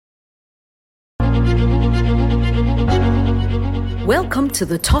Welcome to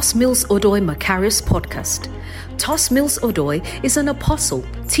the Tos Mills Odoi Macarius podcast. Tos Mills Odoi is an apostle,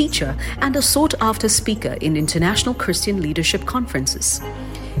 teacher, and a sought-after speaker in international Christian leadership conferences.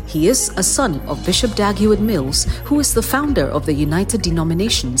 He is a son of Bishop Dag Heward-Mills, who is the founder of the United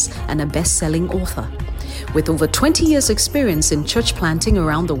Denominations and a best-selling author. With over 20 years' experience in church planting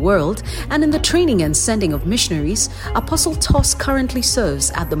around the world and in the training and sending of missionaries, Apostle Tos currently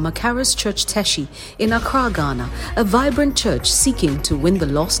serves at the Macarius Church Teshi in Accra, Ghana, a vibrant church seeking to win the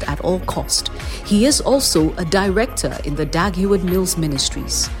lost at all cost. He is also a director in the Dag Heward-Mills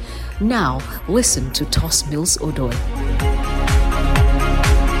Ministries. Now, listen to Tos Mills Odoi.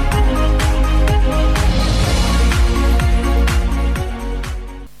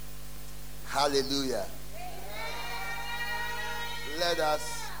 Hallelujah.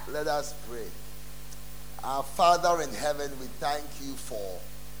 Let us pray. Our Father in heaven, we thank you for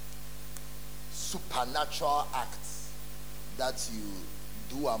supernatural acts that you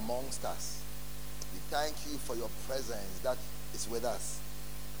do amongst us. We thank you for your presence that is with us.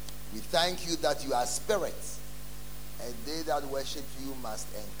 We thank you that you are spirit, and they that worship you must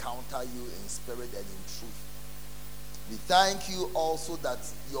encounter you in spirit and in truth. We thank you also that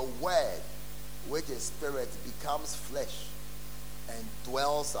your word, which is spirit, becomes flesh and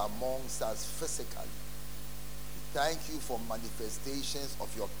dwells amongst us physically. We thank you for manifestations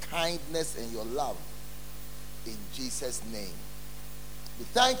of your kindness and your love in Jesus' name. We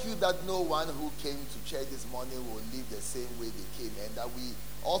thank you that no one who came to church this morning will leave the same way they came, and that we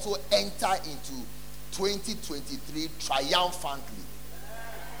also enter into 2023 triumphantly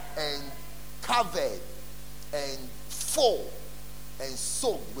and covered and full and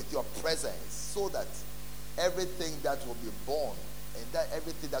soaked with your presence, so that everything that will be born and that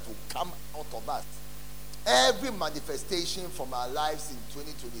everything that will come out of us, every manifestation from our lives in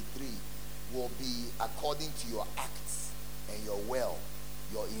 2023 will be according to your acts and your will,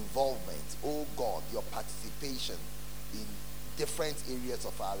 your involvement, oh God, your participation in different areas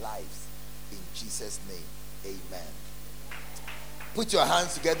of our lives. In Jesus' name, amen. Put your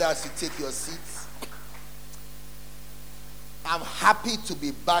hands together as you take your seats. I'm happy to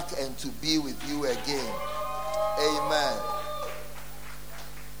be back and to be with you again. Amen.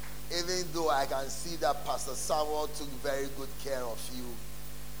 Even though I can see that Pastor Samuel took very good care of you,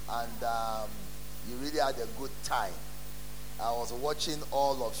 and you really had a good time. I was watching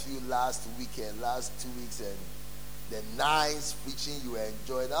all of you last 2 weeks, and the nice preaching you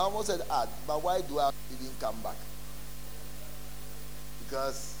enjoyed. I almost said, but why do I even come back?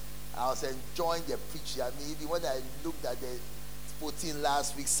 Because I was enjoying the preaching. I mean, even when I looked at the 14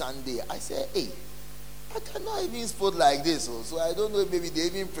 last week Sunday, I said, hey, I cannot even sport like this. So I don't know, maybe they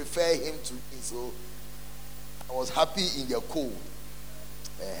even prefer him to me. So I was happy in the cold.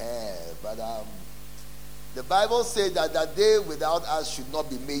 But the Bible says that they without us should not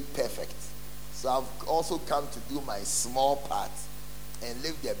be made perfect. So I've also come to do my small part and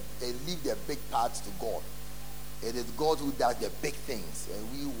leave the big parts to God. It is God who does the big things, and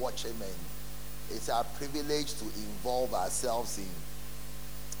we watch him, and it's our privilege to involve ourselves in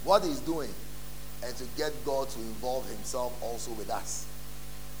what he's doing and to get God to involve himself also with us.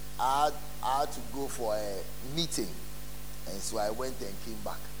 I had to go for a meeting, and so I went and came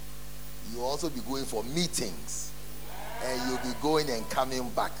back. You'll also be going for meetings, and you'll be going and coming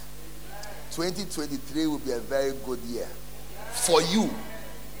back. 2023 will be a very good year for you.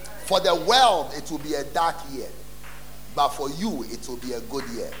 For the world, it will be a dark year. But for you, it will be a good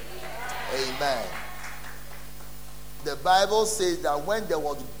year. Amen. The Bible says that when there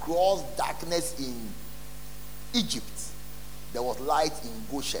was gross darkness in Egypt, there was light in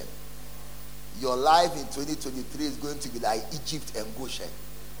Goshen. Your life in 2023 is going to be like Egypt and Goshen.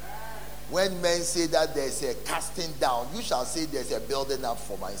 When men say that there's a casting down, you shall say there's a building up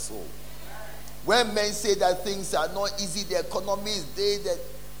for my soul. When men say that things are not easy, the economy is dead, that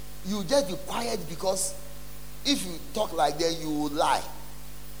you just be quiet, because if you talk like that, you will lie.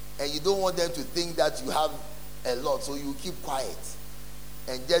 And you don't want them to think that you have a lot, so you keep quiet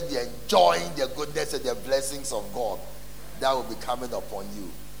and just be enjoying the goodness and the blessings of God that will be coming upon you.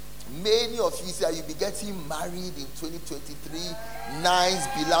 Many of you say you'll be getting married in 2023, nice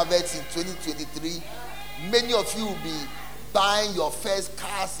beloveds in 2023. Many of you will be buying your first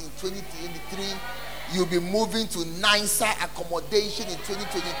cars in 2023. You'll be moving to nicer accommodation in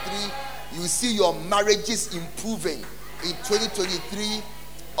 2023. You see your marriages improving in 2023.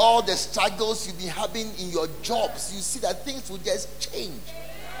 All the struggles you've been having in your jobs, you see that things will just change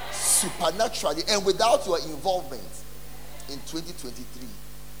supernaturally and without your involvement in 2023.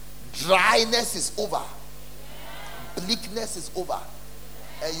 Dryness is over. Bleakness is over.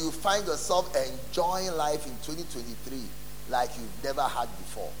 And you find yourself enjoying life in 2023 like you've never had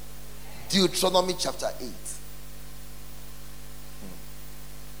before. Deuteronomy chapter 8.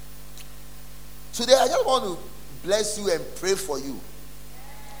 Today I just want to bless you and pray for you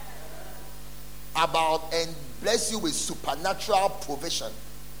about and bless you with supernatural provision,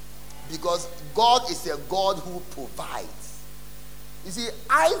 because God is a God who provides. You see,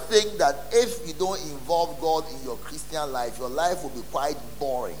 I think that if you don't involve God in your Christian life, your life will be quite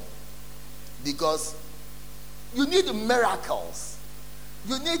boring, because you need miracles,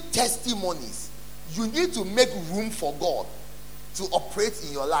 you need testimonies, you need to make room for God to operate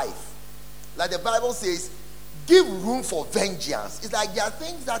in your life. Like the Bible says, give room for vengeance. It's like there are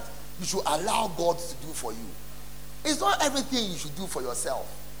things that you should allow God to do for you. It's not everything you should do for yourself.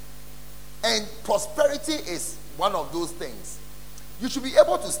 And prosperity is one of those things. You should be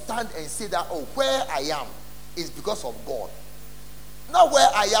able to stand and say that, oh, where I am is because of God. Not where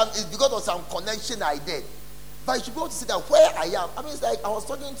I am is because of some connection I did. But you should be able to say that where I am. I mean, it's like I was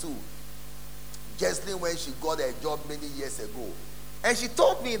talking to Jesslyn when she got a job many years ago. And she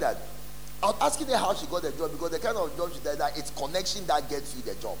told me that, I was asking her how she got the job, because the kind of job she did, that it's connection that gets you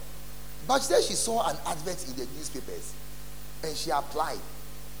the job. But she said she saw an advert in the newspapers and she applied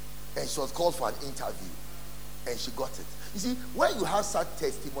and she was called for an interview and she got it. You see, when you have such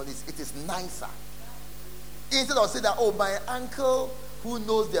testimonies, it is nicer. Instead of saying that, oh, my uncle who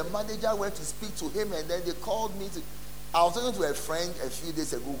knows the manager went to speak to him and then they called me to. I was talking to a friend a few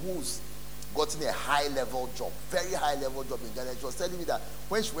days ago who's gotten a high-level job, very high-level job in Ghana. She was telling me that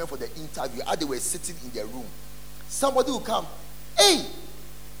when she went for the interview, as they were sitting in the room, somebody would come, hey,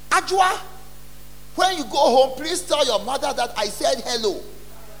 Ajwa, when you go home, please tell your mother that I said hello.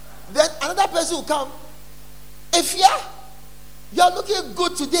 Then another person will come, Efia, you're looking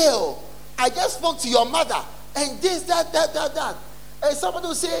good today. Oh, I just spoke to your mother, and this, that. And somebody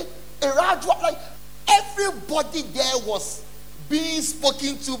will say, Ajwa, like everybody there was being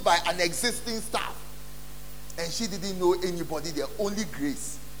spoken to by an existing staff, and she didn't know anybody there, only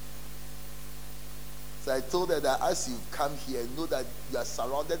Grace. So I told her that as you come here, know that you are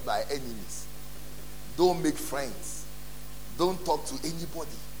surrounded by enemies. Don't make friends, don't talk to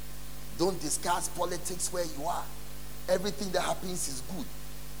anybody, don't discuss politics where you are. Everything that happens is good,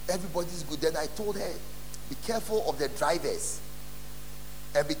 everybody's good. Then I told her, be careful of the drivers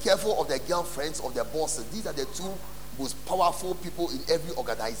and be careful of the girlfriends of the bosses. These are the two most powerful people in every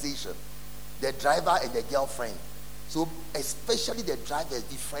organization, the driver and the girlfriend. So especially the drivers,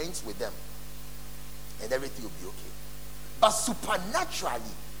 be friends with them and everything will be okay. But supernaturally,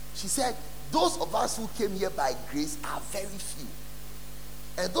 she said, those of us who came here by grace are very few.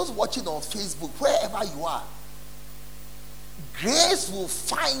 And those watching on Facebook, wherever you are, grace will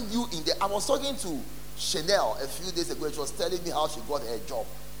find you in the. I was talking to Chanel a few days ago. She was telling me how she got her job,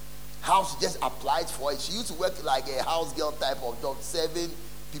 how she just applied for it. She used to work like a house girl type of job, serving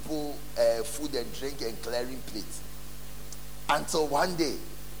people food and drink and clearing plates. Until one day,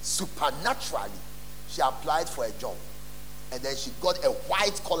 supernaturally, she applied for a job. And then she got a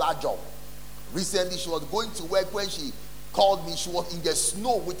white collar job. Recently, she was going to work. When she called me, she was in the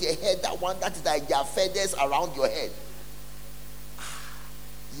snow with her hair, that is like there are feathers around your head.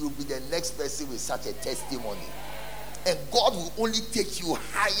 You'll be the next person with such a testimony. And God will only take you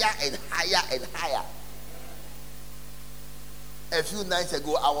higher and higher and higher. A few nights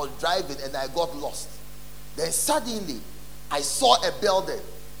ago, I was driving and I got lost. Then suddenly, I saw a building.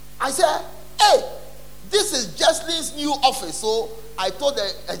 I said, hey, this is Jesslyn's new office. So I told her,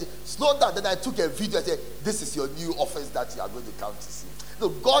 slow down. Then I took a video and said, this is your new office that you are going to come to see. No,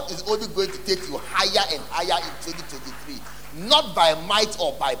 God is only going to take you higher and higher in 2023. Not by might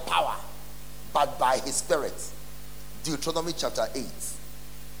or by power, but by his spirit. Deuteronomy chapter 8,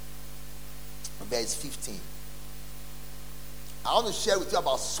 verse 15. I want to share with you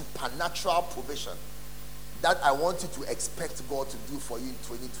about supernatural provision that I want you to expect God to do for you in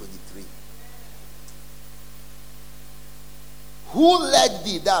 2023. Who led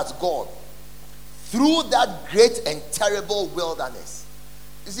thee, that's God, through that great and terrible wilderness?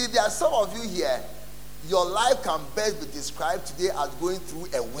 You see, there are some of you here, your life can best be described today as going through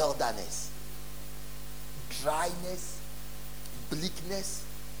a wilderness. Dryness, bleakness.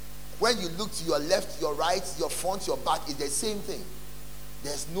 When you look to your left, your right, your front, your back, it's the same thing.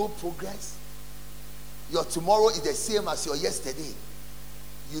 There's no progress. Your tomorrow is the same as your yesterday.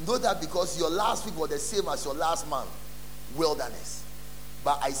 You know that because your last week was the same as your last month. Wilderness.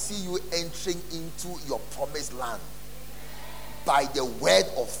 But I see you entering into your promised land. By the word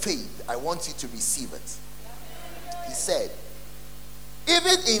of faith, I want you to receive it. He said,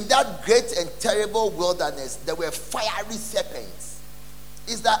 even in that great and terrible wilderness, there were fiery serpents.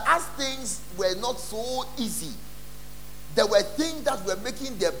 It's that as things were not so easy, There were things that were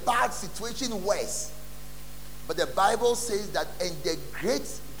making the bad situation worse. But the Bible says that, and the great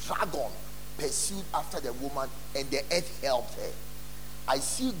dragon pursued after the woman, and the earth helped her. I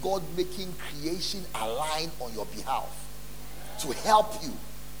see God making creation align on your behalf to help you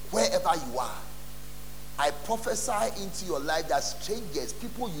wherever you are. I prophesy into your life that strangers,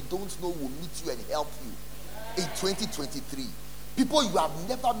 people you don't know, will meet you and help you in 2023. People you have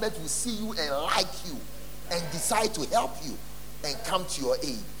never met will see you and like you and decide to help you and come to your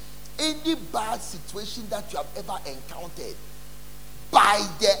aid. Any bad situation that you have ever encountered, by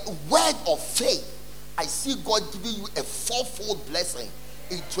the word of faith, I see God giving you a fourfold blessing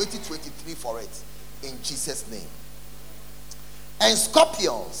in 2023 for it, in Jesus' name. And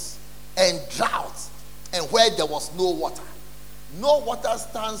scorpions and drought, and where there was no water. No water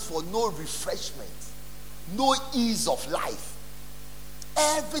stands for no refreshment, no ease of life.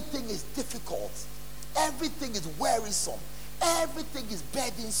 Everything is difficult. Everything is wearisome. Everything is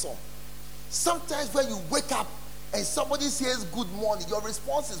burdensome. Sometimes when you wake up and somebody says good morning, your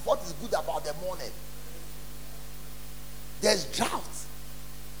response is, what is good about the morning? There's drought.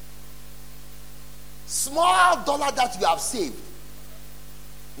 Small dollar that you have saved,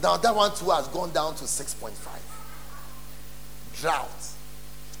 now that one too has gone down to 6.5. Drought.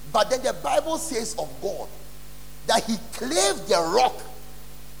 But then the Bible says of God that he claved the rock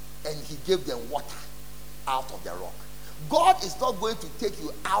and he gave them water out of the rock. God is not going to take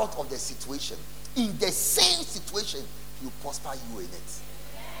you out of the situation. In the same situation, he will prosper you in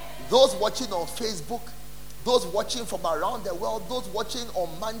it. Those watching on Facebook, those watching from around the world, those watching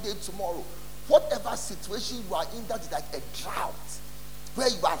on Monday tomorrow, whatever situation you are in that is like a drought, where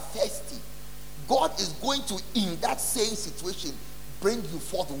you are thirsty, God is going to, in that same situation, bring you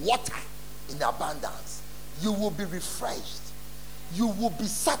forth water in abundance. You will be refreshed. You will be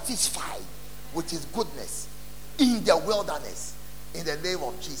satisfied with his goodness in the wilderness, in the name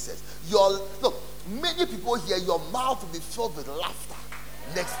of Jesus. Look, many people here, your mouth will be filled with laughter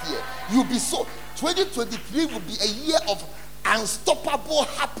next year. You'll be so, 2023 will be a year of unstoppable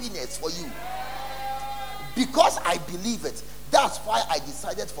happiness for you. Because I believe it. That's why I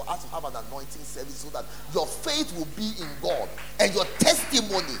decided for us to have an anointing service, so that your faith will be in God and your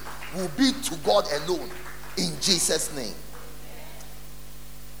testimony will be to God alone, in Jesus' name.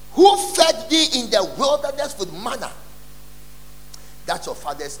 Who fed thee in the wilderness with manna that your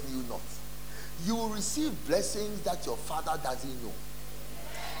fathers knew not? You will receive blessings that your father doesn't know.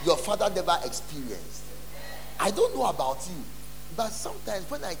 Your father never experienced. I don't know about you, but sometimes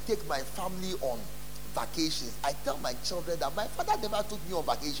when I take my family on vacations, I tell my children that my father never took me on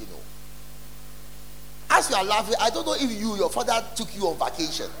vacation. No. As you are laughing, I don't know if your father took you on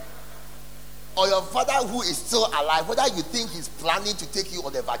vacation, or your father who is still alive, whether you think he's planning to take you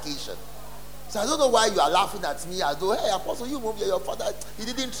on a vacation. So I don't know why you are laughing at me as though, hey, Apostle, your father, he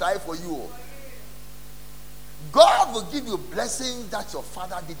didn't try for you. God will give you blessings that your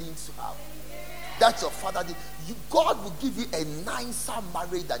father didn't have. That your father did. God will give you a nicer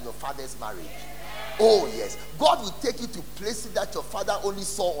marriage than your father's marriage. Oh yes. God will take you to places that your father only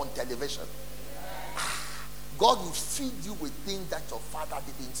saw on television. God will feed you with things that your father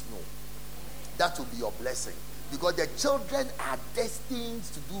didn't know. That will be your blessing. Because the children are destined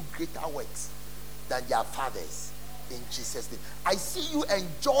to do greater works than their fathers. In Jesus' name. I see you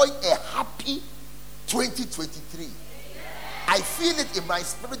enjoy a happy 2023. I feel it in my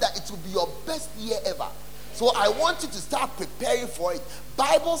spirit that it will be your best year ever. So I want you to start preparing for it.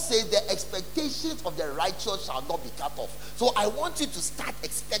 Bible says the expectations of the righteous shall not be cut off. So I want you to start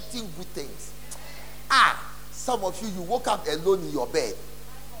expecting good things. Some of you woke up alone in your bed.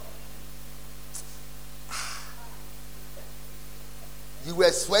 You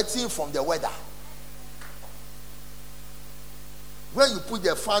were sweating from the weather. When you put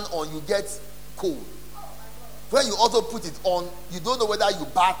the fan on, you get cold. When you also put it on, you don't know whether you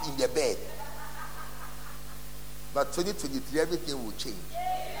bath in the bed. But 2023, everything will change.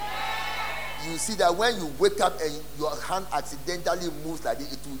 You see that when you wake up and your hand accidentally moves like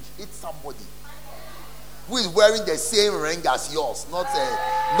this, it will hit somebody who is wearing the same ring as yours, not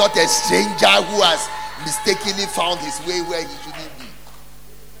a stranger who has mistakenly found his way where he shouldn't be.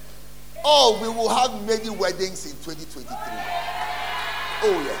 Oh, we will have many weddings in 2023.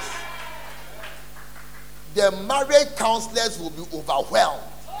 Oh yes. The marriage counselors will be overwhelmed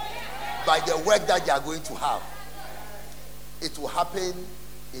by the work that they are going to have. It will happen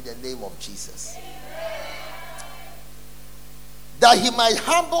in the name of Jesus. That he might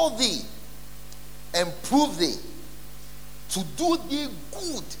humble thee and prove thee, to do thee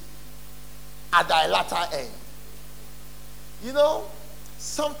good at thy latter end. You know,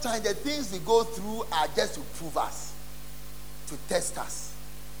 sometimes the things we go through are just to prove us. to test us.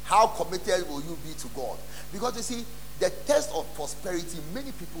 How committed will you be to God? Because you see, the test of prosperity,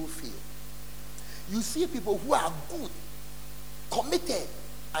 many people fail. You see people who are good, committed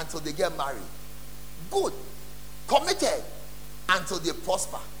until they get married. Good, committed until they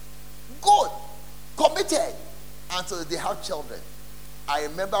prosper. Good, committed until they have children. I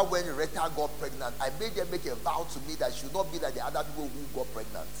remember when Retta got pregnant, I made them make a vow to me that she should not be like the other people who got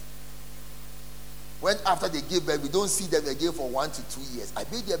pregnant. When after they give birth, we don't see them again for 1 to 2 years. I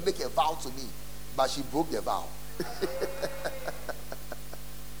made them make a vow to me, but she broke the vow.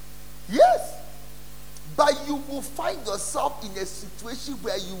 Yes. But you will find yourself in a situation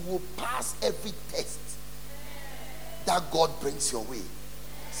where you will pass every test that God brings your way.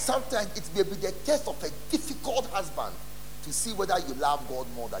 Sometimes it may be the test of a difficult husband to see whether you love God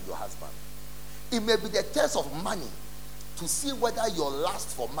more than your husband. It may be the test of money to see whether your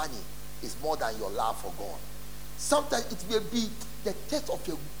lust for money is more than your love for God. Sometimes it may be the test of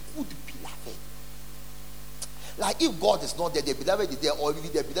a good beloved. Like if God is not there, the beloved is there, or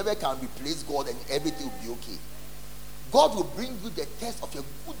if the beloved can replace God and everything will be okay. God will bring you the test of a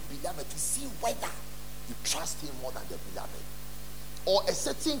good beloved to see whether you trust him more than the beloved. Or a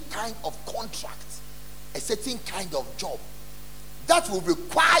certain kind of contract, a certain kind of job that will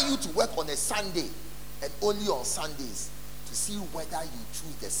require you to work on a Sunday and only on Sundays to see whether you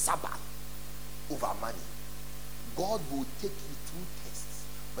choose the Sabbath over money. God will take you through tests.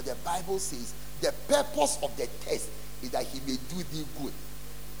 But the Bible says the purpose of the test is that he may do thee good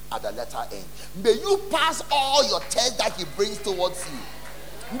at the latter end. May you pass all your tests that he brings towards you.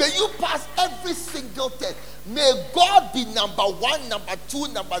 May you pass every single test. May God be number 1, number 2,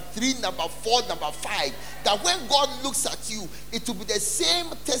 number 3, number 4, number 5. That when God looks at you, it will be the same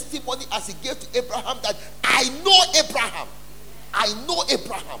testimony as he gave to Abraham, that I know Abraham. I know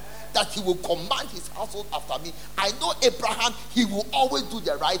Abraham, that he will command his household after me. I know Abraham, he will always do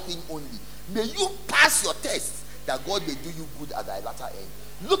the right thing only. May you pass your test, that God may do you good at the latter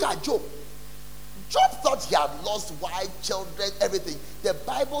end. Look at Job. Job thought he had lost wife, children, everything. The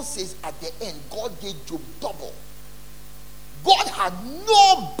Bible says at the end, God gave Job double. God had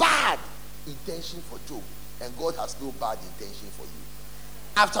no bad intention for Job, and God has no bad intention for you.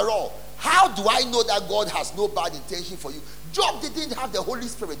 After all, how do I know that God has no bad intention for you? Job didn't have the Holy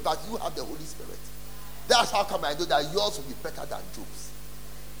Spirit, but you have the Holy Spirit. That's how come I know that yours will be better than Job's.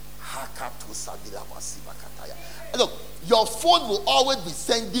 Look, your phone will always be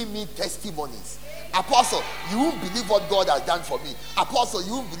sending me testimonies. Apostle, you won't believe what God has done for me. Apostle,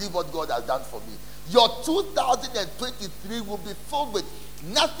 you won't believe what God has done for me. Your 2023 will be filled with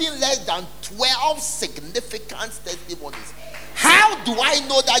nothing less than 12 significant testimonies. How do I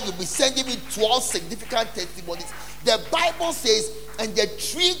know that you'll be sending me 12 significant testimonies? The Bible says, and the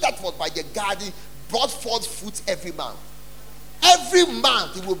tree that was by the garden brought forth fruit every month. Every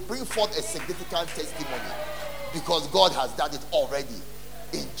month he will bring forth a significant testimony, because God has done it already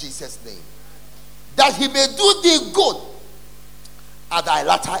in Jesus' name. That he may do thee good at thy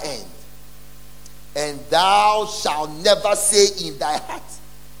latter end, and thou shalt never say in thy heart,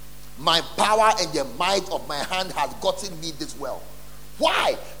 my power and the might of my hand has gotten me this wealth.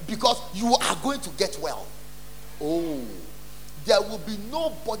 Why? Because you are going to get wealth. Oh, there will be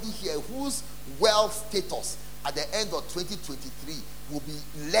nobody here whose wealth status at the end of 2023 will be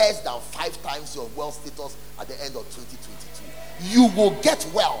less than 5 times your wealth status at the end of 2022. You will get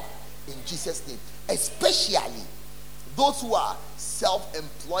wealth in Jesus' name. Especially those who are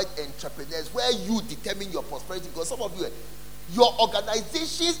self-employed entrepreneurs, where you determine your prosperity. Because some of you, your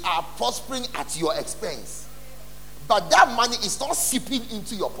organizations are prospering at your expense, but that money is not seeping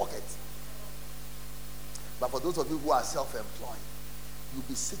into your pocket. But for those of you who are self-employed, you'll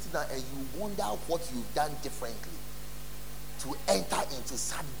be sitting there and you wonder what you've done differently to enter into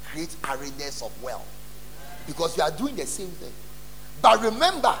some great arenas of wealth, because you are doing the same thing. But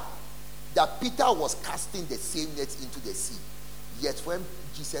remember that Peter was casting the same net into the sea. Yet when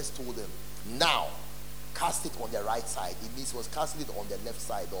Jesus told him, now cast it on the right side, it means he was casting it on the left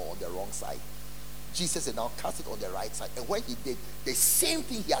side or on the wrong side. Jesus said, now cast it on the right side. And when he did the same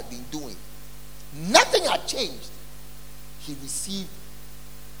thing he had been doing, nothing had changed. He received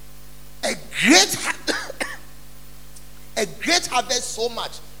a great harvest, so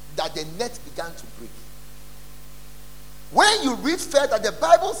much that the net began to break. When you read further, the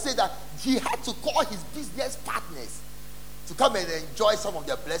Bible said that he had to call his business partners to come and enjoy some of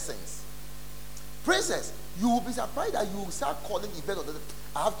their blessings. Princess, you will be surprised that you will start calling events.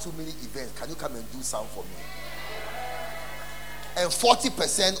 I have too many events. Can you come and do some for me? And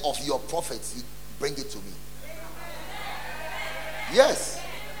 40% of your profits, you bring it to me. Yes.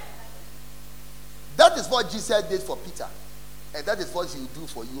 That is what Jesus did for Peter. And that is what he will do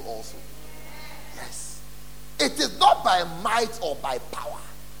for you also. Yes. It is not by might or by power.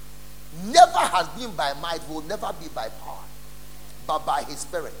 Never has been by might, will never be by power, but by his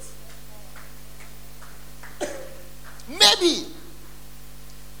Spirit. Maybe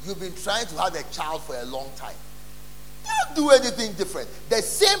you've been trying to have a child for a long time. Don't do anything different. The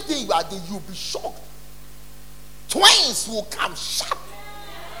same thing you are doing, you'll be shocked. Twins will come sharp.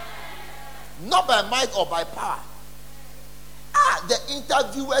 Not by might or by power. The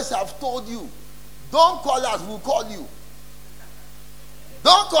interviewers have told you, don't call us, we'll call you.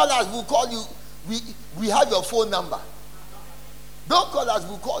 Don't call us, we'll call you. We have your phone number. Don't call us,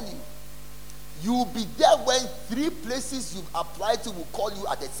 we'll call you. You'll be there when 3 places you've applied to will call you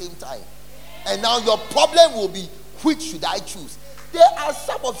at the same time. And now your problem will be, which should I choose? There are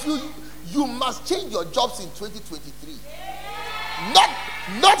some of you, you must change your jobs in 2023.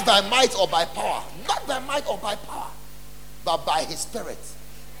 Not by might or by power. Not by might or by power. But by his Spirit.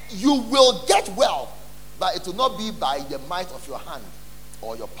 You will get wealth, but it will not be by the might of your hand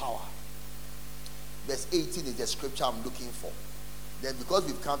or your power. Verse 18 is the scripture I'm looking for. Then because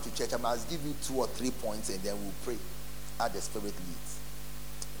we've come to church, I must give you 2 or 3 points and then we'll pray as the Spirit leads.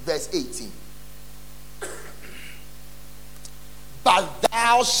 Verse 18. But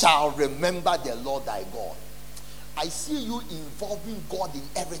thou shalt remember the Lord thy God. I see you involving God in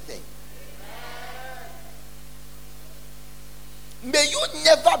everything. May you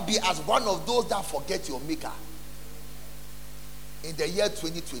never be as one of those that forget your maker. In the year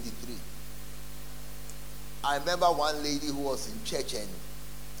 2023, I remember one lady who was in church, and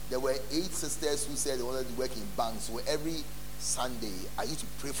there were 8 sisters who said they wanted to work in banks. So every Sunday, I used to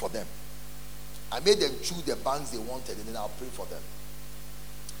pray for them. I made them choose the banks they wanted, and then I'll pray for them.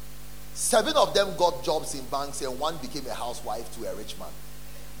 7 of them got jobs in banks, and 1 became a housewife to a rich man.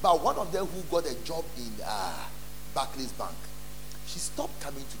 But one of them who got a job in Barclays Bank, she stopped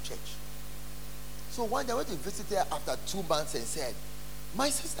coming to church. So one day I went to visit her after 2 months and said, my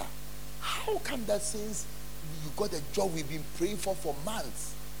sister, how come that since you got a job we've been praying for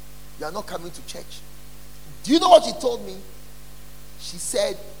months, you are not coming to church? Do you know what she told me? She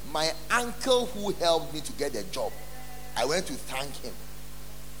said, my uncle who helped me to get a job, I went to thank him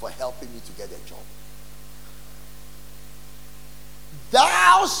for helping me to get a job.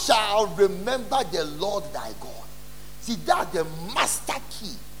 Thou shalt remember the Lord thy God. See, that's the master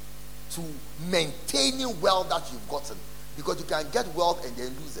key to maintaining wealth that you've gotten. Because you can get wealth and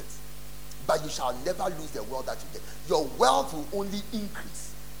then lose it. But you shall never lose the wealth that you get. Your wealth will only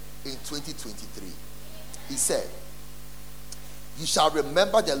increase in 2023. He said, you shall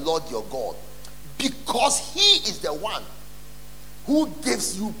remember the Lord your God, because he is the one who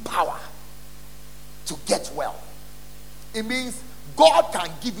gives you power to get wealth. It means God can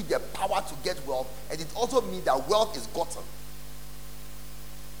give you the power to get wealth, and it also means that wealth is gotten.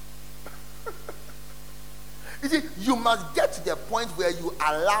 You see, you must get to the point where you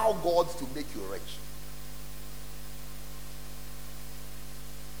allow God to make you rich.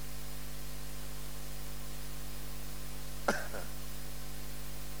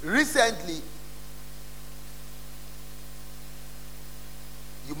 Recently,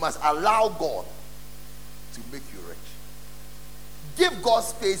 you must allow God to make you rich. Give God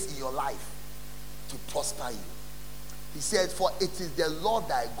space in your life to prosper you. He said, for it is the Lord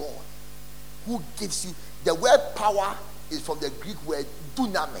thy God who gives you. The word power is from the Greek word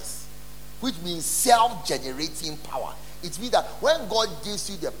dunamis, which means self-generating power. It means that when God gives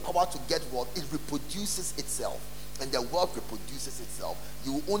you the power to get wealth, it reproduces itself. And the wealth reproduces itself.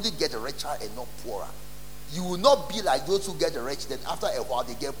 You will only get richer and not poorer. You will not be like those who get rich, then after a while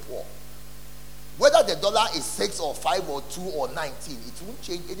they get poor. Whether the dollar is 6 or 5 or 2 or 19, it won't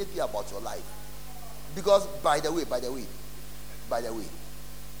change anything about your life. Because by the way,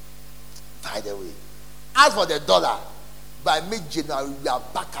 as for the dollar, by mid-January, we are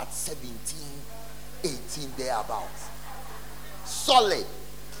back at 17, 18 thereabouts. Solid.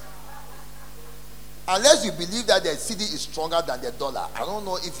 Unless you believe that the cedi is stronger than the dollar. I don't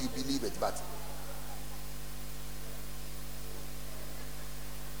know if you believe it, but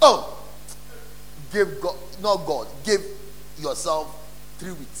give God, not God, give yourself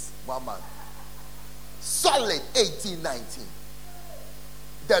 3 weeks, 1 month. Solid 18, 19.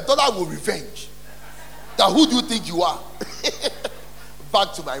 The dollar will revenge. That who do you think you are?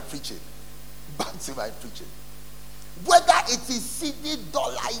 Back to my preaching. Whether it is cedi,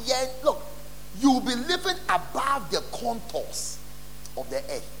 dollar, yen, look, you will be living above the contours of the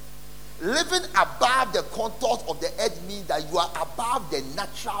earth. Living above the contours of the earth means that you are above the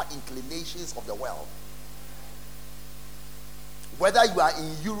natural inclinations of the world. Whether you are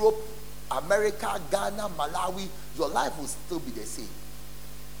in Europe, America, Ghana, Malawi, your life will still be the same.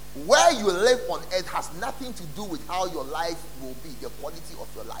 Where you live on earth has nothing to do with how your life will be, the quality of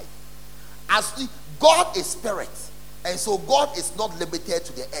your life. God is spirit, and so God is not limited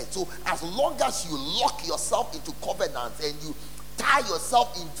to the earth. So as long as you lock yourself into covenants and you tie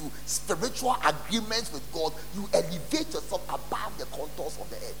yourself into spiritual agreements with God, you elevate yourself above the contours of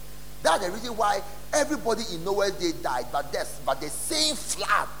the earth. That's the reason why everybody in Noah's day died, but the same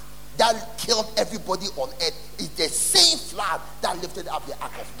flood that killed everybody on earth is the same flood that lifted up the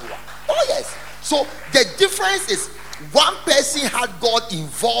ark of Noah. Oh yes. So the difference is one person had God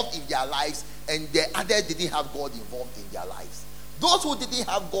involved in their lives and the other didn't have God involved in their lives. Those who didn't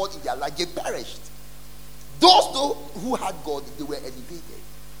have God in their life, they perished. Those though who had God, they were elevated.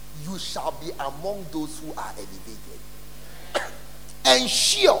 You shall be among those who are elevated.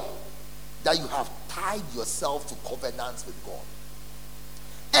 Ensure that you have tied yourself to covenants with God.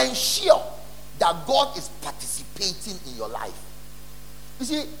 Ensure that God is participating in your life. You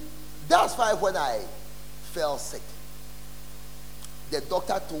see, that's why when I fell sick, the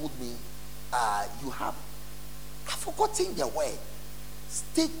doctor told me, you have, I've forgotten the word,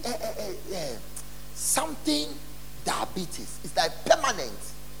 something diabetes. It's like permanent.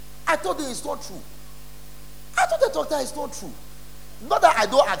 I told him it's not true. I told the doctor it's not true. Not that I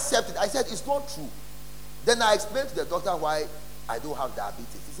don't accept it. I said it's not true. Then I explained to the doctor why I don't have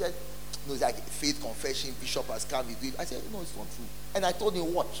diabetes. He said, no, it's like faith confession, bishop has come, you do it. I said, no, it's not true. And I told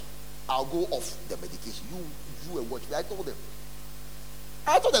him, watch, I'll go off the medication. You and watch me. I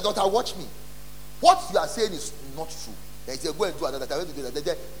told the doctor, watch me. What you are saying is not true. They said, go and do another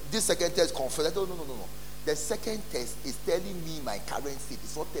test. This second test confirms. I said, no. The second test is telling me my current state.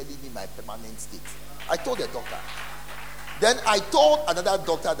 It's not telling me my permanent state. I told the doctor. Then I told another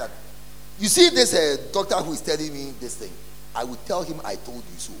doctor that, you see this doctor who is telling me this thing, I will tell him I told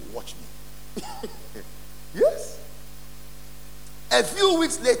you, so watch me. Yes. A few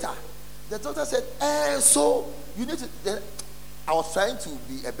weeks later, the doctor said, so you need to. Then I was trying to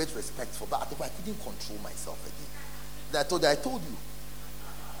be a bit respectful, but I couldn't control myself again. Then I told you.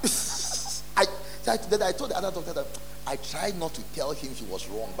 Then I told the other doctor that I tried not to tell him he was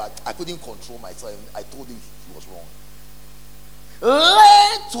wrong, but I couldn't control myself. I told him he was wrong.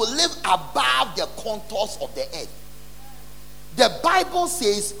 Learn to live above the contours of the earth. The Bible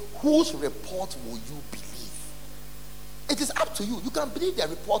says, whose report will you believe? It is up to you. You can believe the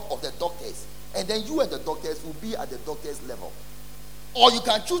report of the doctors, and then you and the doctors will be at the doctor's level. Or you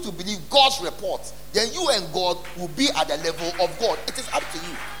can choose to believe God's report. Then you and God will be at the level of God. It is up to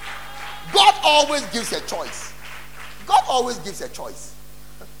you. God always gives a choice. God always gives a choice.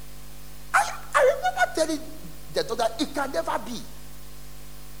 I remember telling the doctor, it can never be.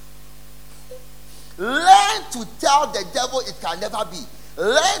 Learn to tell the devil it can never be.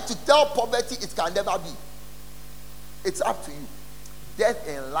 Learn to tell poverty it can never be. It's up to you. Death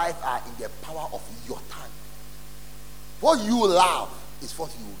and life are in the power of your tongue. What you love is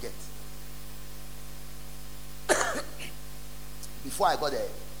what you will get. Before I got a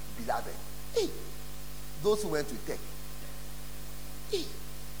beloved, those who went to tech,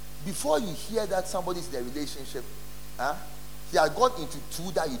 before you hear that somebody's in a relationship, he had gone into two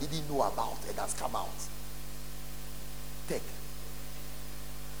that you didn't know about and has come out. Tech.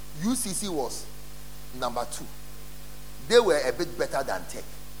 UCC was number 2. They were a bit better than Tech.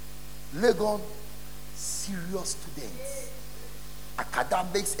 Legon, serious students.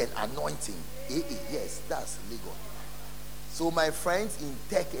 Academics and anointing. Yes, that's Legon. So my friends in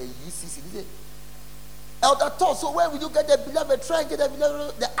Tech and UCC, they say, Elder Todd, so when will you get the beloved? Try and get the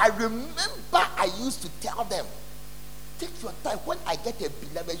beloved. I remember I used to tell them, take your time. When I get a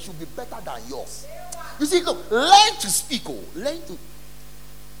beloved, it should be better than yours. You see, look, learn to speak. Learn to.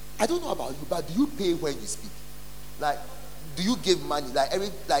 I don't know about you, but do you pay when you speak? Like, do you give money?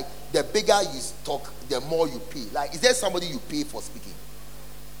 Like the bigger you talk, the more you pay. Like, is there somebody you pay for speaking?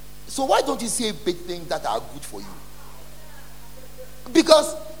 So why don't you say big things that are good for you?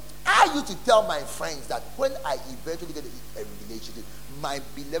 Because I used to tell my friends that when I eventually get a relationship, my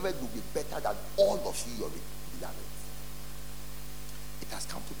beloved will be better than all of you, your beloved. It has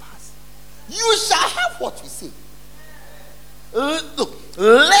come to pass. You shall have what you say. Look,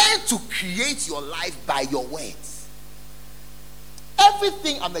 learn to create your life by your words.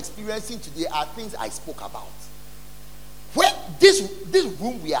 Everything I'm experiencing today are things I spoke about. When this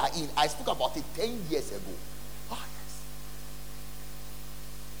room we are in, I spoke about it 10 years ago. Oh, yes.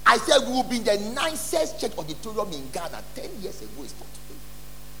 I said we will be in the nicest church auditorium in Ghana 10 years ago. It's not today.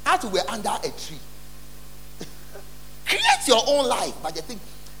 After we were under a tree. Create your own life. But the thing,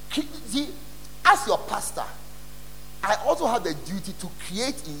 see, as your pastor, I also have the duty to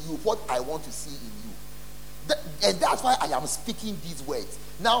create in you what I want to see in you. And that's why I am speaking these words.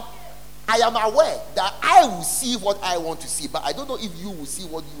 Now, I am aware that I will see what I want to see, but I don't know if you will see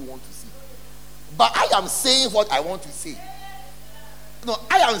what you want to see. But I am saying what I want to say. No,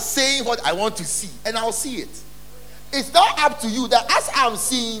 I am saying what I want to see, and I'll see it. It's now up to you that as I'm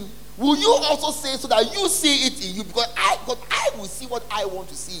seeing, will you also say so that you see it in you? Because I will see what I want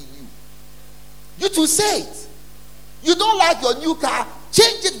to see in you. You too say it. You don't like your new car,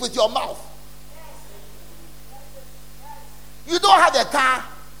 change it with your mouth. You don't have a car,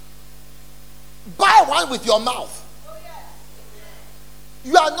 buy one with your mouth.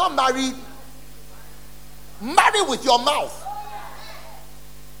 You are not married, marry with your mouth.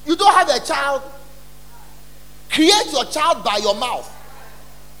 You don't have a child, create your child by your mouth.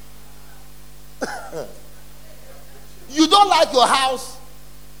 You don't like your house.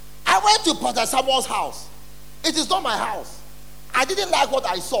 I went to Pastor Samuel's house. It is not my house. I didn't like what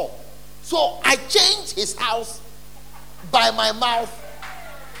I saw. So I changed his house by my mouth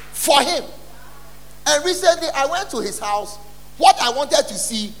for him. And recently I went to his house. What I wanted to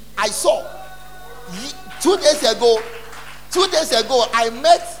see, I saw. 2 days ago, I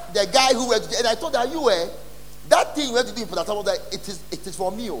met the guy who went to, and I told her, that thing you went to do in Pastor Samuel, that it is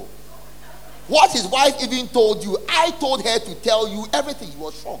for me. What his wife even told you, I told her to tell you everything. He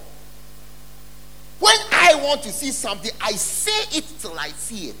was shocked. When I want to see something, I say it till I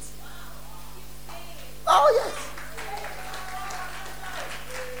see it. Oh, yes.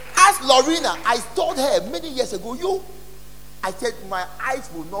 As Lorena, I told her many years ago, I said, my eyes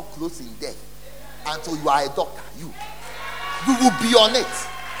will not close in death until you are a doctor. You will be on it.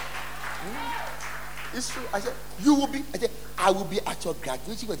 It's true. I said, I will be at your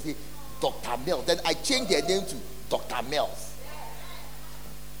graduation when you say Dr. Mel. Then I changed their name to Dr. Mel's.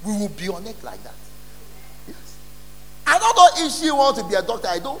 We will be on it like that. Yes. I don't know if she wants to be a doctor.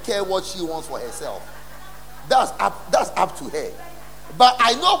 I don't care what she wants for herself. That's up to her. But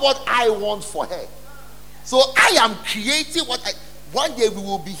I know what I want for her. So I am creating one day we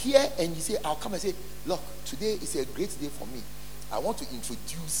will be here and you say, I'll come and say, look, today is a great day for me. I want to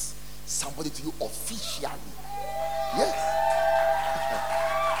introduce somebody to you officially. Yes.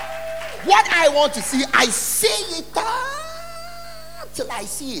 What I want to see, I say it till I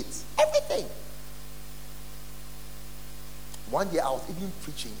see it. Everything. One day I was even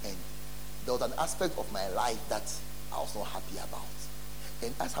preaching and there was an aspect of my life that I was not happy about.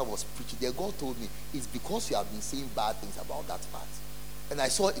 And as I was preaching, the God told me, it's because you have been saying bad things about that part. And I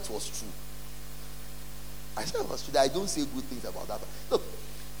saw it was true. I said it was true. I don't say good things about that part. Look,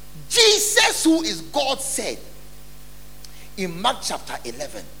 Jesus, who is God, said in Mark chapter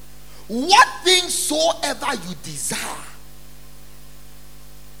 11, what things soever you desire,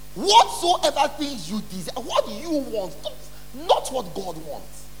 whatsoever things you desire, what you want, not what God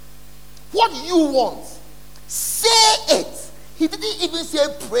wants, what you want, say it. He didn't even say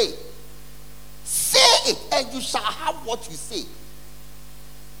pray. Say it and you shall have what you say.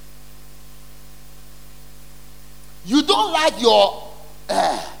 You don't like your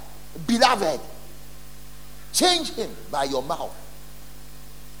beloved, change him by your mouth.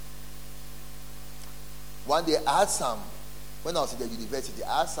 One day I had when I was in the university,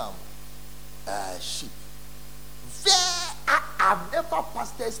 I had some sheep. I've never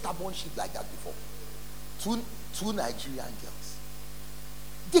pastored stubborn sheep like that before. Two Nigerian girls.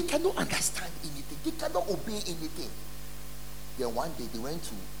 They cannot understand anything. They cannot obey anything. Then one day they went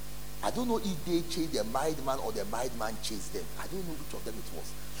to, I don't know if they chased the married man or the married man chased them. I don't know which of them it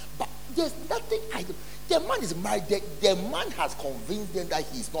was. But there's nothing I do. The man is married. The man has convinced them that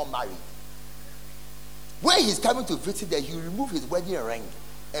he is not married. When he's coming to visit them, he removed his wedding ring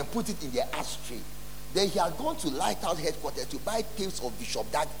and put it in their ashtray. Then he had gone to Lighthouse headquarters to buy tapes of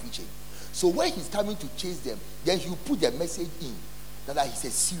Bishop Dag preaching. So when he's coming to chase them, then he'll put the message in that he's a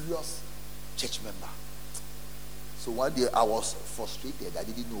serious church member. So one day I was frustrated. I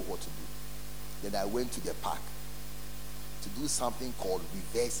didn't know what to do. Then I went to the park to do something called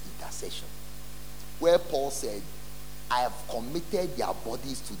reverse intercession, where Paul said, I have committed their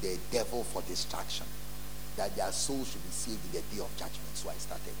bodies to the devil for destruction, that their souls should be saved in the day of judgment. So I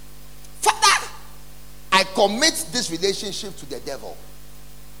started, Father, I commit this relationship to the devil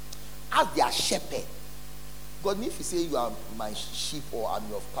as their shepherd. God, if you say you are my sheep or I'm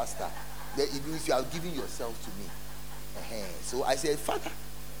your pastor, then it means you are giving yourself to me. So I said, Father,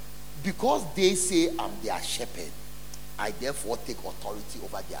 because they say I'm their shepherd, I therefore take authority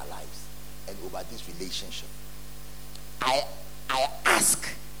over their lives and over this relationship. I ask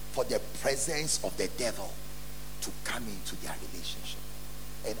for the presence of the devil to come into their relationship.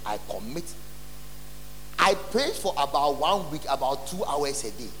 And I commit I prayed for about 1 week, about 2 hours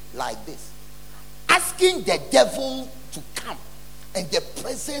a day, like this, asking the devil to come and the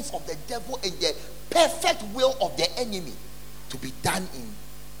presence of the devil and the perfect will of the enemy to be done in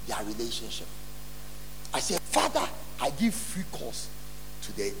their relationship. I said, Father, I give free course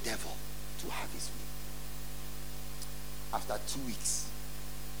to the devil to have his way. After 2 weeks,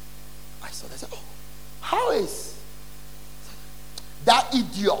 I saw that. I said, oh, how is that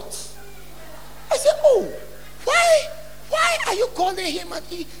idiot? I said, oh, why are you calling him? And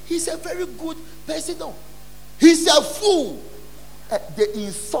he's a very good person. No, he's a fool. They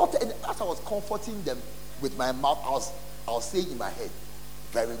insulted, and as I was comforting them with my mouth, I was saying in my head,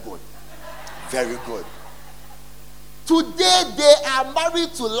 very good, very good. Today they are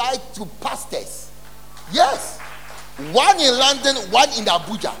married to two pastors. Yes, one in London, one in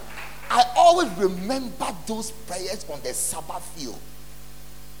Abuja. I always remember those prayers on the Sabbath field,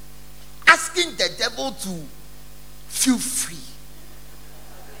 asking the devil to feel free.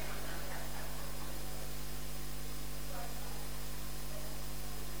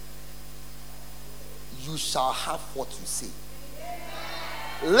 You shall have what you say.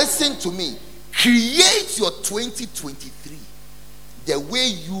 Listen to me. Create your 2023 the way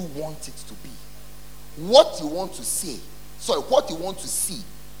you want it to be. What you want to say, what you want to see,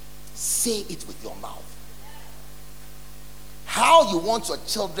 say it with your mouth. How you want your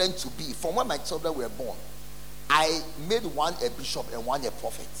children to be. From when my children were born, I made one a bishop and one a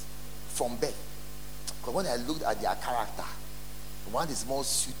prophet from birth. Because when I looked at their character, one is more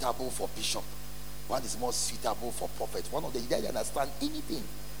suitable for bishop, one is more suitable for prophet. One of them didn't understand anything.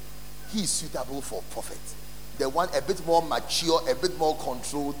 He is suitable for prophet. The one a bit more mature, a bit more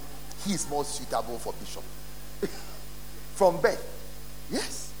controlled, he is more suitable for bishop. From birth.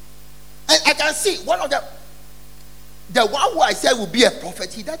 Yes. And I can see one of them, the one who I said will be a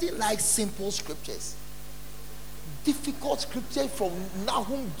prophet, he doesn't like simple scriptures. Difficult scripture from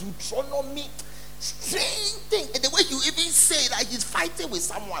Nahum, Deuteronomy, strange thing. And the way you even say like he's fighting with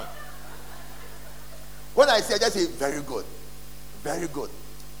someone. When I say, just say, very good. Very good.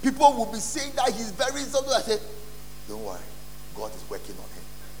 People will be saying that he's very something. I say, don't worry. God is working on him.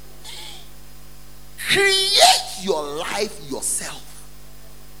 Create your life yourself.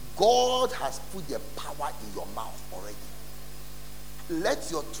 God has put the power in your mouth already. Let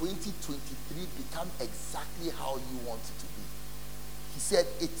your 2023 become exactly how you want it to be. He said,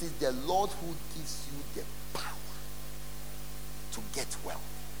 it is the Lord who gives you the power to get wealth.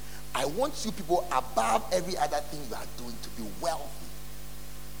 I want you people above every other thing you are doing to be wealthy.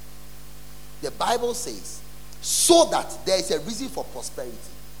 The Bible says, so that there is a reason for prosperity,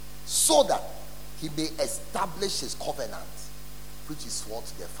 so that he may establish his covenant, which he swore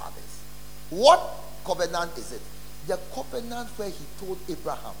to their fathers. What covenant is it? The covenant where he told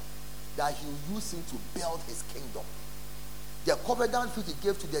Abraham that he will use him to build his kingdom. The covenant which he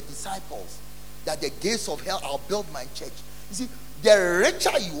gave to the disciples, that the gates of hell, I'll build my church. You see, the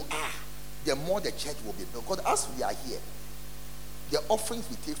richer you are, the more the church will be built. Because as we are here, the offerings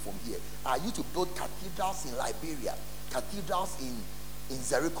we take from here are used to build cathedrals in Liberia, cathedrals in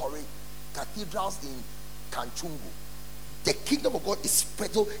Zerikore, cathedrals in Kanchungu. The kingdom of God is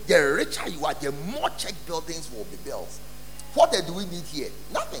spread. So the richer you are, the more church buildings will be built. What do we need here?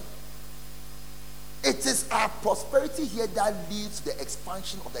 Nothing. It is our prosperity here that leads to the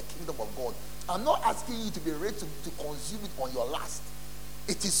expansion of the kingdom of God. I'm not asking you to be ready to consume it on your last.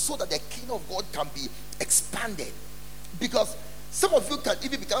 It is so that the kingdom of God can be expanded. Because some of you can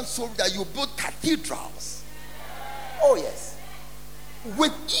even become so that you build cathedrals. Oh yes.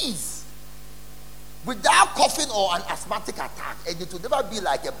 With ease. Without coughing or an asthmatic attack. And it will never be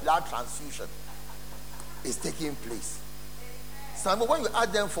like a blood transfusion is taking place. Some when you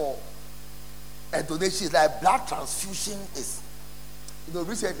ask them for a donation, it's like blood transfusion is.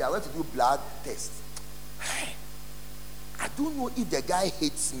 Recently I went to do blood test. I don't know if the guy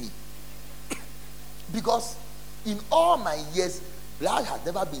hates me. Because in all my years, blood has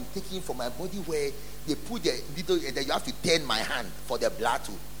never been taken from my body where they put the needle and then you have to turn my hand for the blood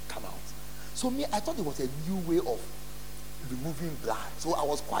to come out. So me, I thought it was a new way of removing blood. So I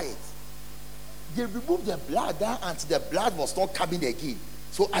was quiet. They removed the blood there until the blood was not coming again.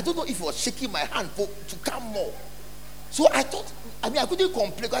 So I don't know if it was shaking my hand to come more. So I thought, I couldn't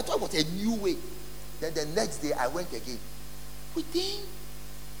complain. I thought it was a new way. Then the next day I went again. Within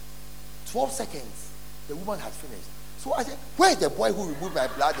 12 seconds, the woman had finished. So I said, where is the boy who removed my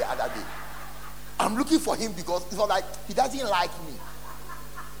blood the other day? I'm looking for him because it's not like he doesn't like me.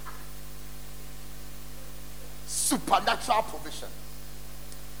 Supernatural provision.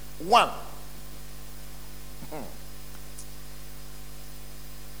 One.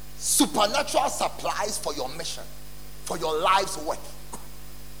 supernatural supplies for your mission, for your life's work.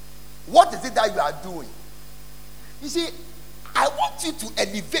 What is it that you are doing? You see, I want you to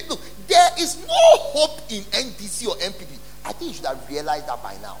elevate. Look, there is no hope in NDC or MPP. I think you should have realized that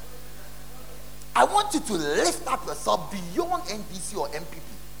by now. I want you to lift up yourself beyond NDC or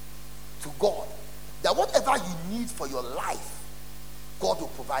MPP to God. That whatever you need for your life, God will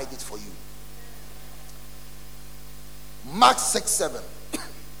provide it for you. Mark 6:7.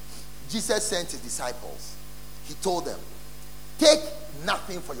 Jesus sent his disciples. He told them, take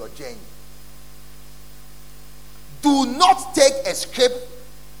nothing for your journey. Do not take a scrip.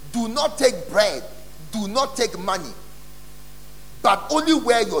 Do not take bread. Do not take money. But only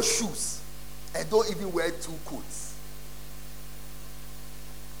wear your shoes. And don't even wear 2 coats.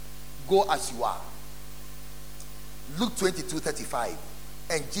 Go as you are. Luke 22:35.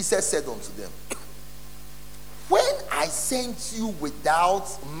 And Jesus said unto them, when I sent you without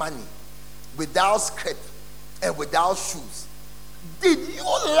money, without scrip, and without shoes, did you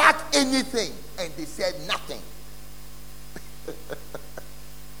lack anything? And they said nothing.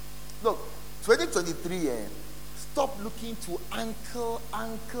 Look, 2023, stop looking to uncle,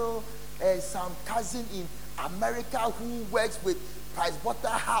 some cousin in America who works with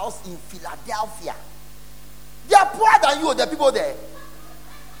Pricewaterhouse in Philadelphia. They are poorer than you. There are people there.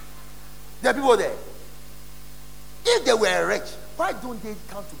 There are people there. If they were rich, why don't they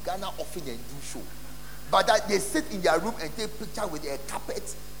come to Ghana often and do show? But that they sit in their room and take picture with their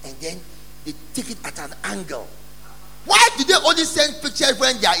carpet and then they take it at an angle. Why do they only send pictures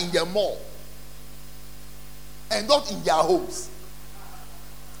when they are in the mall and not in their homes?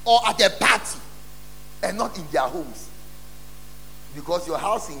 Or at a party and not in their homes? Because your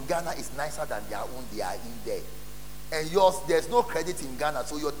house in Ghana is nicer than their own. They are in there. And yours, there's no credit in Ghana.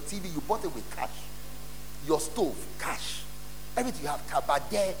 So your TV, you bought it with cash. Your stove, cash. Everything you have, but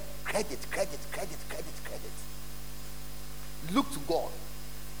there, credit. Look to God.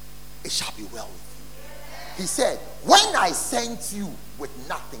 It shall be well with you. He said, when I sent you with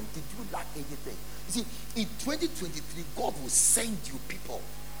nothing, did you lack anything? You see, in 2023, God will send you people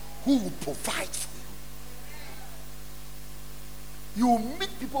who will provide for you. You will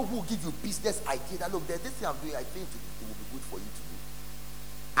meet people who will give you business ideas. That look, there's this thing I'm doing, I think it will be good for you to do.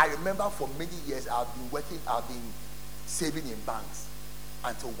 I remember for many years I've been saving in banks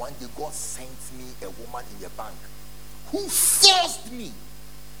until one day God sent me a woman in the bank who forced me,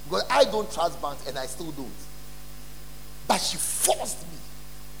 because I don't trust banks and I still don't, but she forced me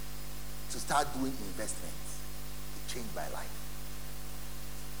to start doing investments. It changed my life.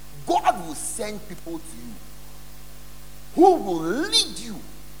 God will send people to you who will lead you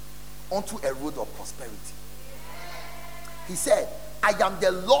onto a road of prosperity. He said, I am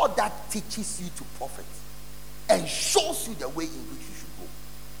the Lord that teaches you to profit and shows you the way in which you should go.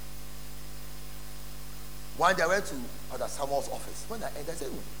 One day I went to Father Samuel's office. When I entered, I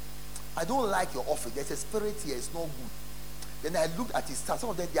said, I don't like your office. There's a spirit here. It's not good. Then I looked at his staff.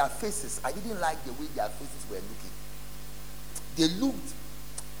 Some of them, their faces, I didn't like the way their faces were looking. They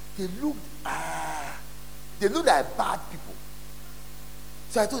looked like bad people.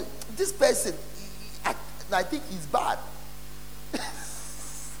 So I told this person, I think he's bad.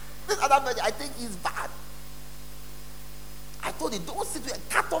 This other person, I think he's bad. I told him, don't sit there and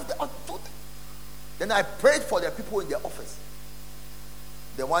cut off the authority. Then I prayed for the people in the office.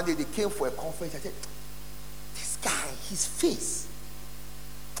 Then one day they came for a conference. I said, this guy, his face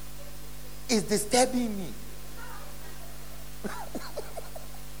is disturbing me.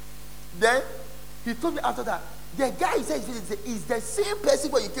 Then he told me after that, the guy he said is the same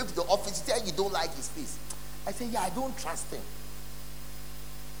person when you came to the office. He said you don't like his face. I said, yeah, I don't trust him.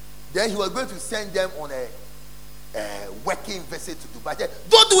 Then he was going to send them on a working visit to Dubai. I said,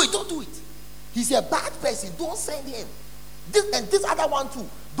 don't do it. He's a bad person. Don't send him. This other one too.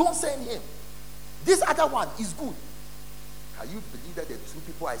 Don't send him. This other one is good. Can you believe that the 2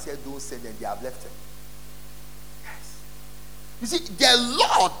 people I said don't send them, they have left him? Yes. You see, the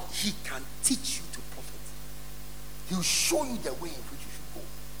Lord, He can teach you to profit. He will show you the way in which you should go.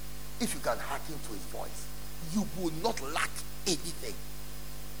 If you can hearken to His voice, you will not lack anything.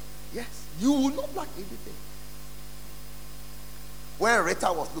 Yes, you will not lack anything. When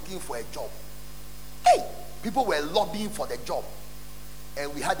Rita was looking for a job, people were lobbying for the job.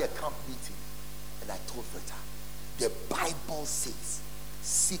 And we had a camp meeting. And I told Rita, the Bible says,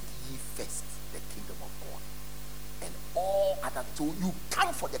 seek ye first the kingdom of God. And all other, so you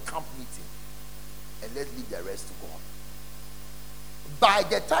come for the camp meeting. And let's leave the rest to God. By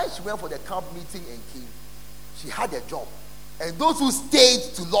the time she went for the camp meeting and came, she had a job. And those who stayed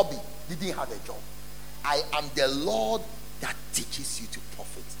to lobby didn't have a job. I am the Lord that teaches you to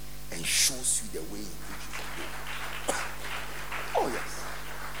profit and shows you the way in which you can go. Oh, yes.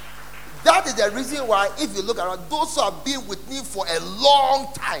 That is the reason why, if you look around, those who have been with me for a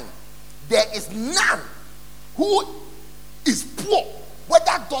long time, there is none who is poor,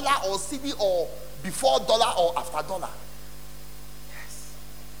 whether dollar or cedi or before dollar or after dollar.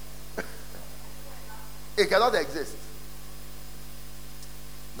 Yes. It cannot exist.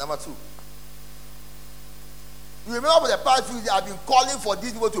 Number 2. You remember for the past few days, I've been calling for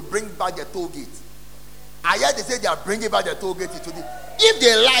these people to bring back the toll gate. And yet they say they are bringing back the toll gate today. If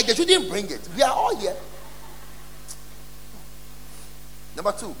they like, they shouldn't bring it. We are all here.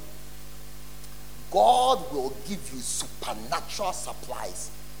 Number 2, God will give you supernatural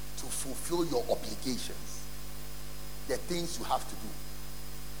supplies to fulfill your obligations, the things you have to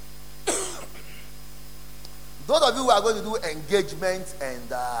do. Those of you who are going to do engagement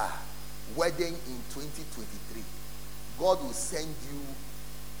and wedding in 2023, God will send you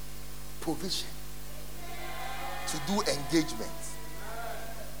provision to do engagement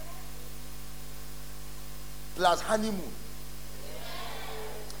plus honeymoon,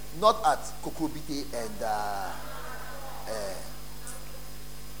 not at Kokrobite and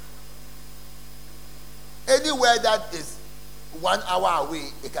anywhere that is 1 hour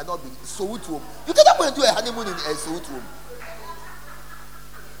away. It cannot be Soweto. You cannot go and do a honeymoon in Soweto.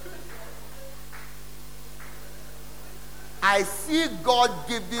 I see God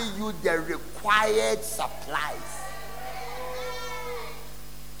giving you the required supplies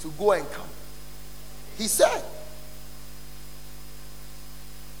to go and come. He said,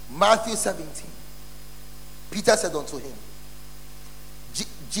 Matthew 17, Peter said unto him,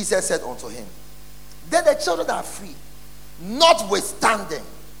 Jesus said unto him, then the children are free, notwithstanding,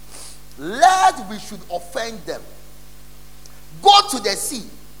 lest we should offend them. Go to the sea.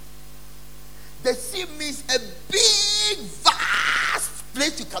 The sea means a big, vast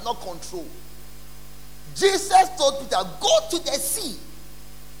place you cannot control. Jesus told Peter, go to the sea.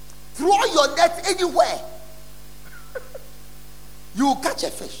 Throw your net anywhere. You will catch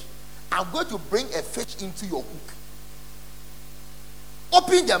a fish. I'm going to bring a fish into your hook.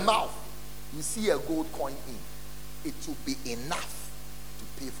 Open the mouth. You see a gold coin in. It will be enough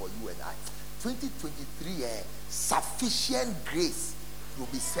to pay for you and I. 2023, sufficient grace will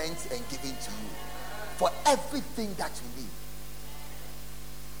be sent and given to you for everything that you need.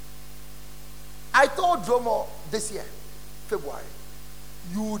 I told Dromo this year, February,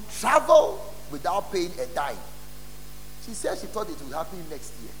 you travel without paying a dime. She said she thought it would happen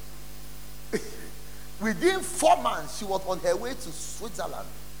next year. Within 4 months, she was on her way to Switzerland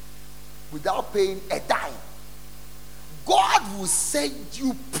without paying a dime. God will send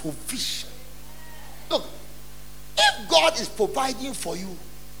you provision. Look, if God is providing for you,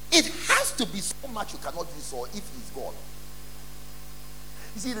 it has to be so much you cannot use, or if He's God.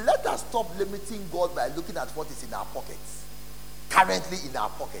 You see, let us stop limiting God by looking at what is in our pockets, currently in our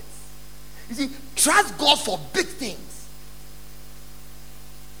pockets. You see, trust God for big things.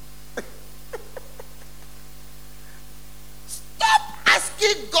 Stop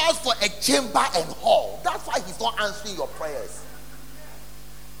asking God for a chamber and hall. That's why He's not answering your prayers.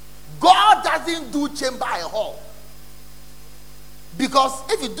 God doesn't do chamber and hall. Because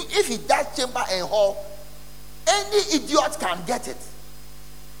if he does chamber and hall, any idiot can get it.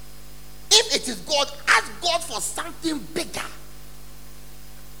 If it is God, ask God for something bigger.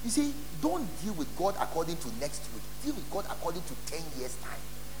 You see, don't deal with God according to next week. Deal with God according to 10 years' time.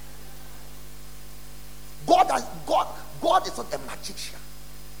 God is not a magician.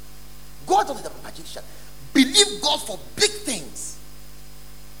 God is not a magician. Believe God for big things,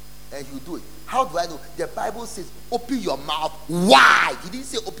 and He'll do it. How do I know? The Bible says, open your mouth wide. He didn't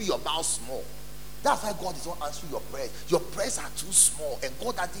say open your mouth small. That's why God is not answering your prayers. Your prayers are too small, and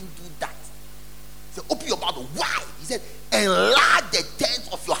God doesn't do that. He said, open your mouth wide. He said, enlarge the tent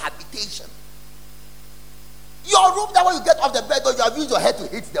of your habitation. Your room, that when you get off the bed, or you have used your head to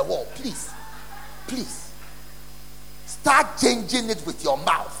hit the wall. Please, please, start changing it with your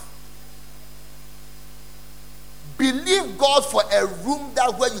mouth. Believe God for a room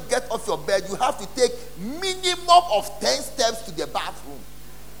that when you get off your bed, you have to take minimum of 10 steps to the bathroom.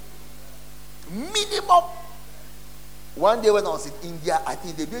 Minimum. One day when I was in India, I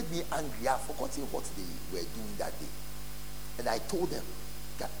think they made me angry. I've forgotten what they were doing that day. And I told them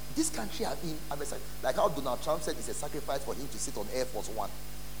that this country has been, like how Donald Trump said it's a sacrifice for him to sit on Air Force One.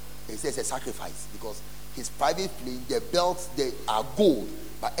 He says it's a sacrifice because his private plane, the belts, they are gold,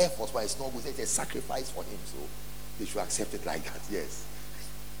 but Air Force One is not gold. It's a sacrifice for him, so they should accept it like that. Yes.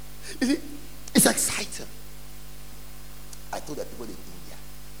 You see, it's exciting. I told the people in India,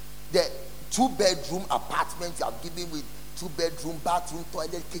 the 2-bedroom apartment you are giving with 2-bedroom, bathroom,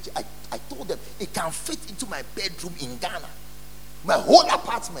 toilet, kitchen. I told them it can fit into my bedroom in Ghana, my whole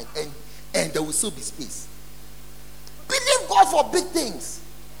apartment, and there will still be space. Believe God for big things.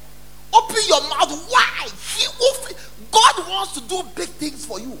 Open your mouth. Why? God wants to do big things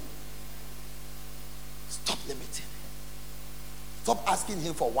for you. Stop limiting. Stop asking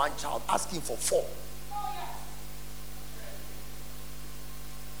him for one child. Ask him for 4.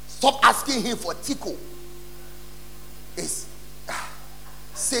 Stop asking him for tickle. It's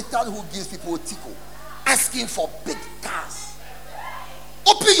Satan who gives people tickle. Asking for big cars.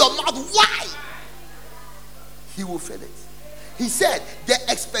 Open your mouth. Why? He will fill it. He said, the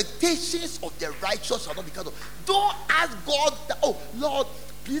expectations of the righteous shall not be cut off. Don't ask God that, oh Lord,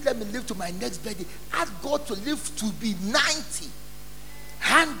 please let me live to my next birthday. Ask God to live to be 90,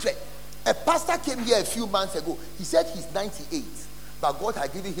 100. A pastor came here a few months ago. He said he's 98, but God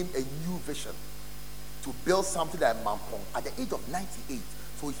had given him a new vision to build something like Mampong at the age of 98.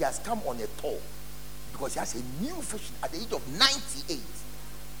 So he has come on a tour because he has a new vision at the age of 98.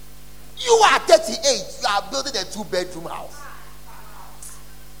 You are 38. You are building a 2-bedroom house.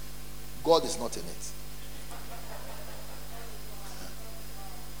 God is not in it.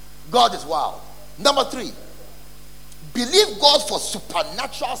 God is wild. Number 3, believe God for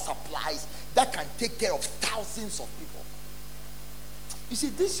supernatural supplies that can take care of thousands of people. You see,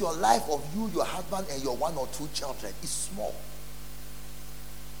 this your life of you, your husband, and your 1 or 2 children is small.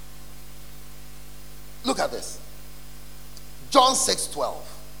 Look at this. John 6:12.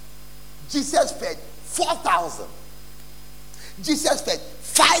 Jesus fed 4,000. Jesus fed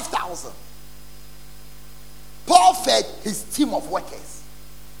 5,000. Paul fed his team of workers.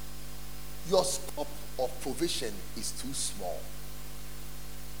 Your scope of provision is too small.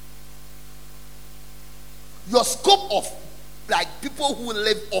 Your scope of people who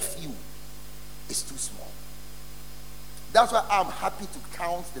live off you is too small. That's why I'm happy to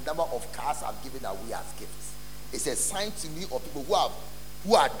count the number of cars I've given away as gifts. It's a sign to me of people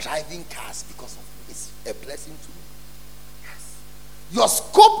who are driving cars because of me. It's a blessing to me. Yes. Your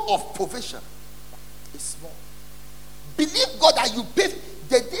scope of provision is small. Believe God that you pay.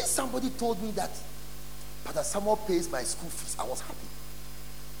 The day somebody told me that Pastor Samuel pays my school fees, I was happy.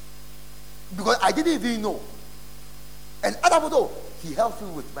 Because I didn't even know. And Adamo, he helped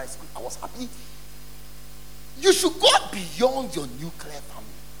me with my school. I was happy. You should go beyond your nuclear family.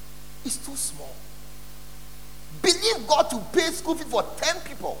 It's too small. Believe God to pay school fees for 10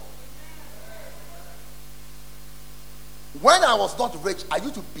 people. When I was not rich, I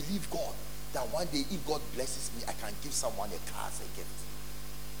used to believe God that one day if God blesses me, I can give someone a car as a gift.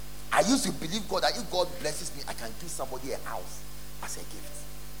 I used to believe God that if God blesses me, I can give somebody a house as a gift.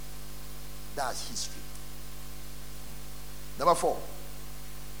 That's history. Number 4.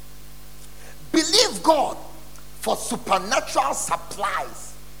 Believe God for supernatural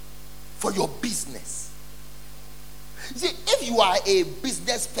supplies for your business. See, if you are a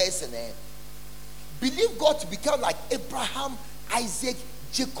business person, believe God to become like Abraham, Isaac,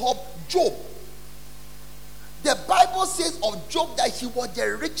 Jacob, Job. The Bible says of Job that he was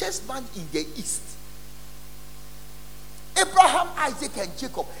the richest man in the East. Abraham, Isaac, and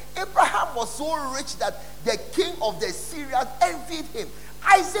Jacob. Abraham was so rich that the king of the Syrians envied him.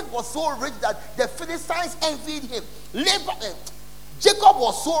 Isaac was so rich that the Philistines envied him. Jacob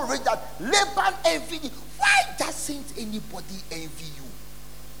was so rich that Laban envied him. Why doesn't anybody envy you?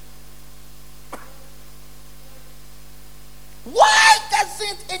 Why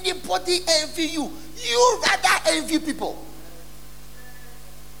doesn't anybody envy you? You rather envy people.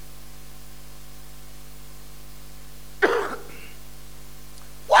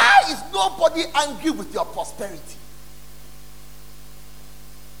 Why is nobody angry with your prosperity?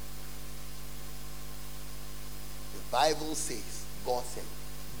 The Bible says, God said,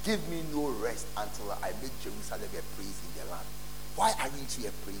 give me no rest until I make Jerusalem a praise in the land. Why aren't you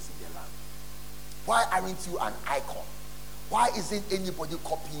a praise in the land? Why aren't you an icon? Why isn't anybody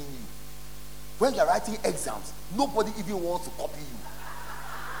copying you? When you're writing exams, nobody even wants to copy you.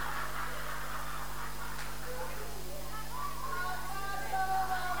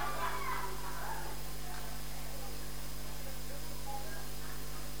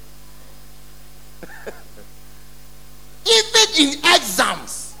 Even in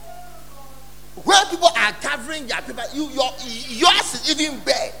exams, when people are covering their paper, yours is even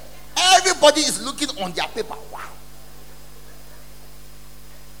bare. Everybody is looking on their paper. Wow.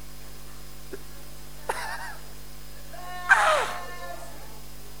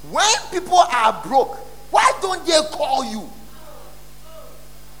 When people are broke, why don't they call you?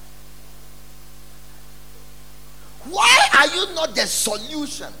 Why are you not the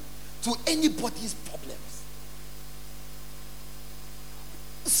solution to anybody's problems?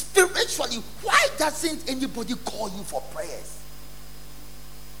 spiritually, why doesn't anybody call you for prayers?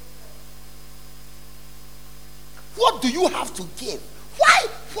 What do you have to give?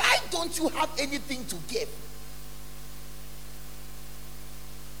 Why don't you have anything to give?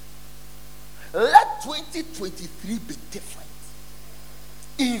 Let 2023 be different.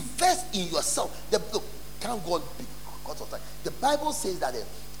 Invest in yourself. Look, thank God because of time. The Bible says that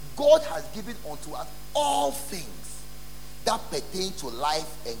God has given unto us all things that pertain to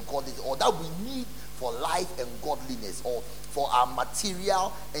life and godliness, or that we need for life and godliness, or for our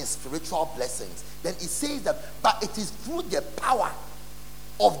material and spiritual blessings. Then it says that, but it is through the power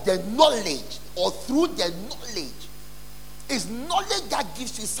of the knowledge, or through the knowledge. It's knowledge that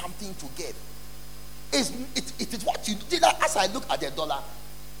gives you something to give. It is what you do. As I look at the dollar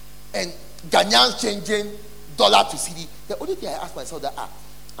and Ghanaians changing dollar to cedi, the only thing I ask myself that are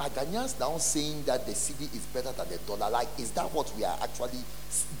Ghanaians now saying that the cedi is better than the dollar? Like, is that what we are actually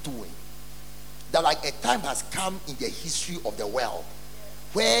doing? That like a time has come in the history of the world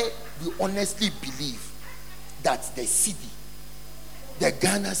where we honestly believe that the cedi, the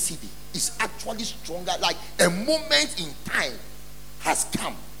Ghana cedi, is actually stronger. Like a moment in time has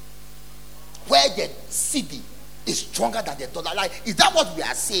come where the cedi is stronger than the dollar. Like, is that what we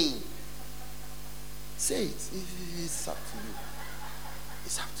are saying? Say it. It's up to you.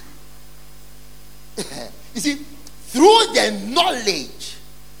 It's up to you. You see, through the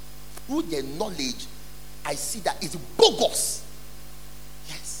knowledge, I see that it's bogus.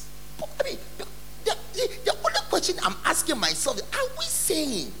 Yes. I mean, the only question I'm asking myself is, are we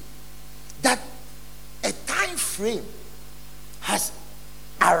saying that a time frame has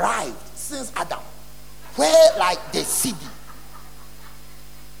arrived since Adam where like the cedi,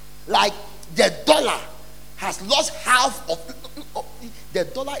 like the dollar has lost half of the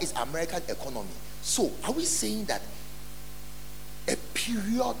dollar is American economy? So are we saying that a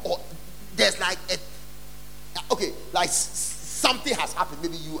period, or there's like something has happened,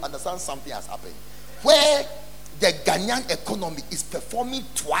 maybe you understand something has happened where the Ghanaian economy is performing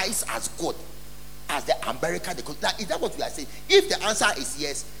twice as good as the American economy? Now, is that what we are saying? If the answer is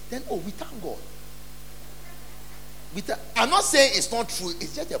yes, then we thank God. I'm not saying it's not true,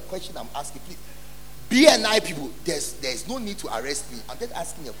 it's just a question I'm asking. Please, BNI people, there's no need to arrest me. I'm just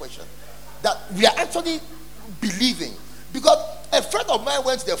asking a question that we are actually believing. Because a friend of mine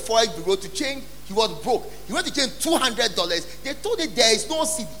went to the Forex Bureau to change. He was broke. He went to change $200. They told him there is no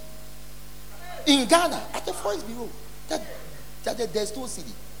cedi in Ghana at the Forex Bureau. That there's no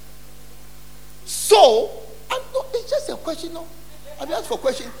cedi. So, it's just a question. No, I'm asking for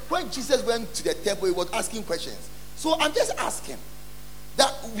questions. When Jesus went to the temple, he was asking questions. So I'm just asking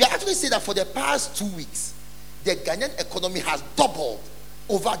that we actually say that for the past 2 weeks, the Ghanaian economy has doubled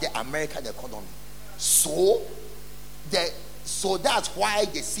over the American economy. So that's why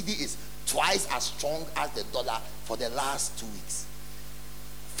the cedi is twice as strong as the dollar for the last 2 weeks.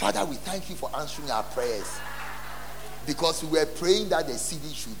 Father, we thank you for answering our prayers, because we were praying that the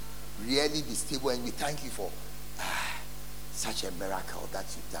cedi should really be stable, and we thank you for such a miracle that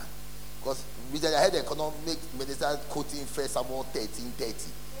you've done. Because I heard the economic minister quoting 1 Samuel 13:30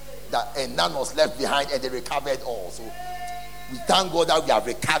 that and none was left behind and they recovered all. So we thank God that we have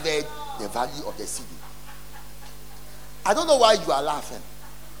recovered the value of the cedi. I don't know why you are laughing,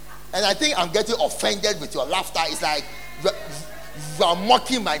 and I think I'm getting offended with your laughter. It's like you are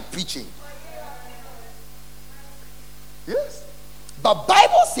mocking my preaching. Yes, but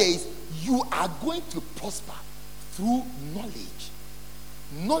Bible says you are going to prosper through knowledge.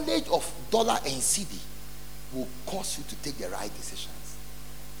 Knowledge of dollar and cedi will cause you to take the right decisions.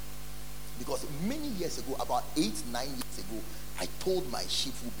 Because many years ago, about 8-9 years ago, I told my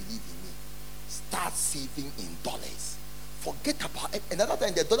sheep who believe in me, start saving in dollars. Forget about it. Another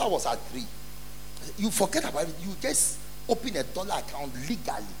time the dollar was at 3. You forget about it. You just open a dollar account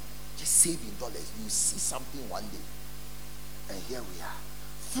legally. Just save in dollars. You see something one day. And here we are.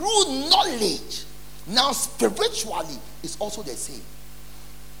 Through knowledge. Now spiritually, it's also the same.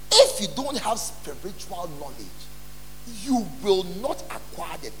 If you don't have spiritual knowledge, you will not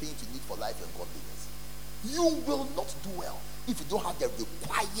acquire the things you need for life and godliness. You will not do well if you don't have the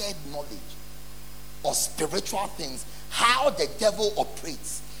required knowledge of spiritual things, how the devil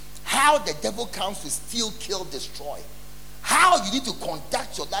operates, how the devil comes to steal, kill, destroy, how you need to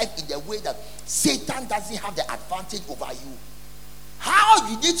conduct your life in the way that Satan doesn't have the advantage over you, how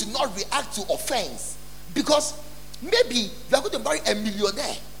you need to not react to offense, because maybe you are going to marry a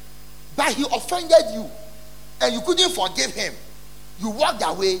millionaire, but he offended you and you couldn't forgive him. You walked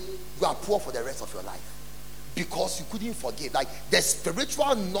away, you are poor for the rest of your life because you couldn't forgive. Like the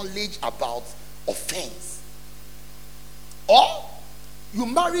spiritual knowledge about offense. Or You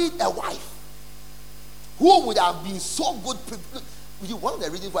married a wife who would have been so good. Look, one of the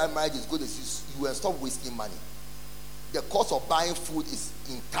reasons why marriage is good is you will stop wasting money. The cost of buying food is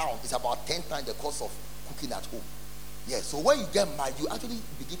in town is about 10 times the cost of cooking at home. Yes, so when you get married, you actually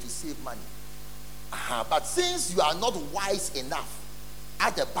begin to save money. But since you are not wise enough,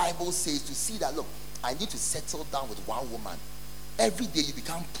 as the Bible says, to see that, look, I need to settle down with one woman, every day you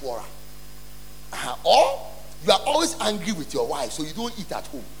become poorer. Or you are always angry with your wife, so you don't eat at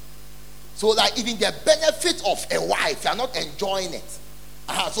home. So like even the benefit of a wife, you are not enjoying it.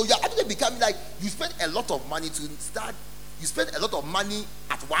 So you are actually becoming like, you spend a lot of money to start, you spend a lot of money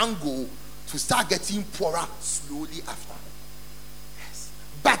at one go to start getting poorer slowly after. Yes.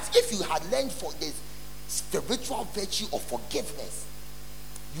 But if you had learned for this spiritual virtue of forgiveness,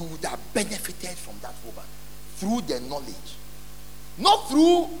 you would have benefited from that woman through the knowledge, not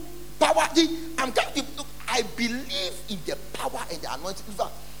through power. I'm telling you, look, I believe in the power and the anointing. In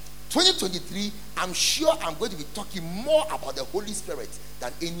fact, 2023, I'm sure I'm going to be talking more about the Holy Spirit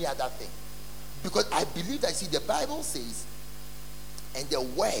than any other thing, because I believe that, see, the Bible says, and the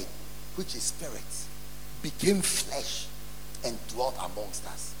word, which is spirit, became flesh and dwelt amongst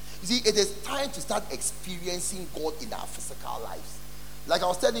us. You see, it is time to start experiencing God in our physical lives. Like I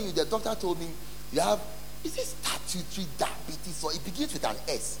was telling you, the doctor told me, you have, is this statutory diabetes, or it begins with an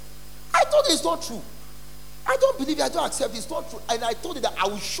S. I told you it's not true. I don't believe it, I don't accept it, it's not true. And I told you that I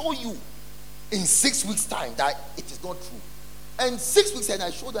will show you in 6 weeks' time that it is not true. And 6 weeks, and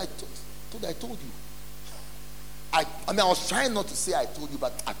I showed that I told you. I mean, I was trying not to say I told you,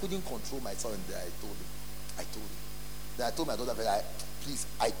 but I couldn't control myself, and I told him. I told you. Then I told my daughter, please,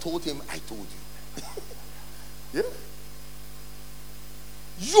 I told him, I told you. Yeah.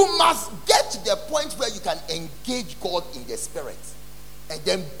 You must get to the point where you can engage God in the spirit and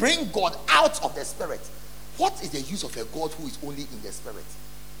then bring God out of the spirit. What is the use of a God who is only in the spirit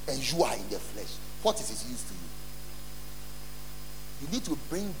and you are in the flesh? What is his use to you? You need to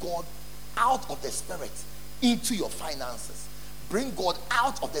bring God out of the spirit into your finances. Bring God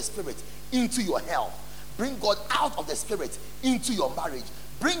out of the spirit into your health. Bring God out of the spirit into your marriage.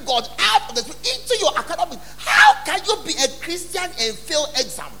 Bring God out of the spirit into your academics. How can you be a Christian and fail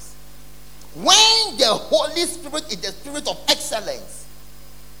exams when the Holy Spirit is the spirit of excellence?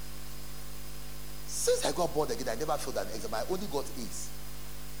 Since I got born again, I never failed an exam. I only got A's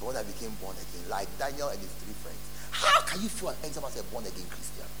when I became born again, like Daniel and his 3 friends. How can you fail an exam as a born again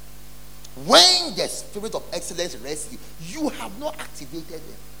Christian? When the spirit of excellence rests you, you have not activated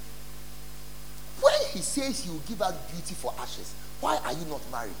them. When he says he will give us beauty for ashes, why are you not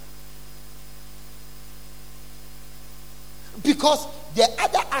married? Because there are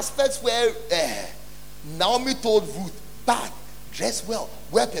other aspects where Naomi told Ruth, bath, dress well,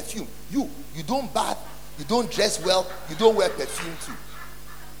 wear perfume. You don't bath, you don't dress well, you don't wear perfume too.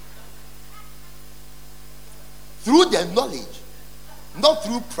 Through the knowledge, not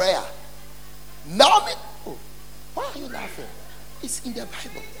through prayer. Naomi, why are you laughing? It's in the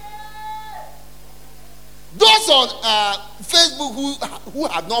Bible. Those on Facebook who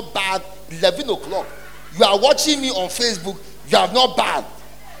have not bathed 11 o'clock, you are watching me on Facebook, you have not bathed.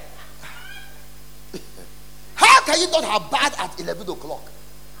 How can you not have bathed at 11 o'clock?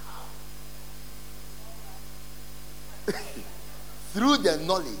 Through the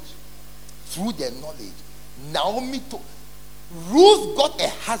knowledge, Naomi told, Ruth got a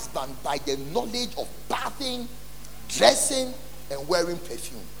husband by the knowledge of bathing, dressing, and wearing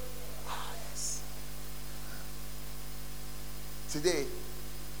perfume. Yes. Today,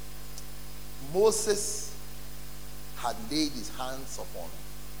 Moses had laid his hands upon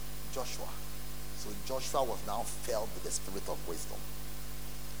Joshua. So Joshua was now filled with the spirit of wisdom.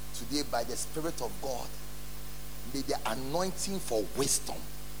 Today, by the Spirit of God, may the anointing for wisdom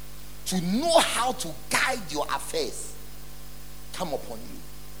to know how to guide your affairs come upon you.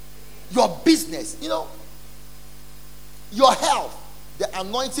 Your business, your health, the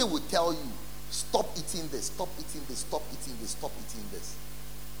anointing will tell you, stop eating this, stop eating this, stop eating this, stop eating this.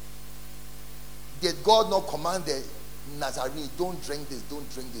 Did God not command the Nazarene, don't drink this, don't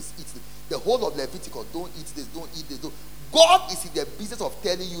drink this, eat this? The whole of Leviticus, don't eat this, don't eat this. Don't. God is in the business of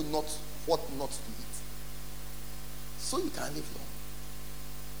telling you what not to eat, so you can live long.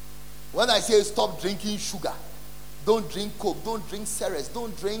 When I say stop drinking sugar, don't drink Coke, don't drink Ceres,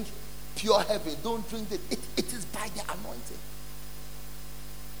 don't drink Pure Heaven, don't drink it. It is by the anointing.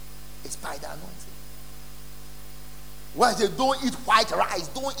 It's by the anointing. When I say don't eat white rice,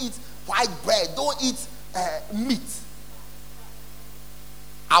 don't eat white bread, don't eat meat.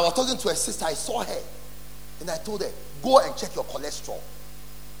 I was talking to a sister, I saw her, and I told her, go and check your cholesterol.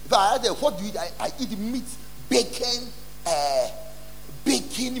 If I asked her, what do you eat? I eat meat, bacon,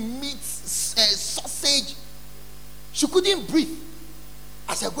 bacon, meat, sausage. She couldn't breathe.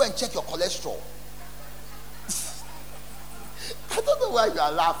 I said, go and check your cholesterol. I don't know why you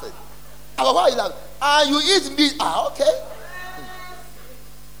are laughing. I said, why are you laughing? You eat meat. Okay.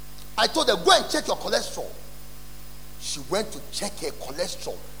 I told her, go and check your cholesterol. She went to check her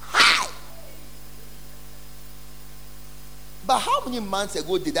cholesterol. High. But how many months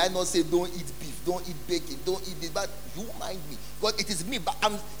ago did I not say don't eat beef, don't eat bacon, don't eat this? But you mind me. But it is me. But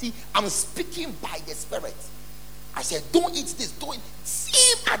I'm speaking by the Spirit. I said, don't eat this, don't eat.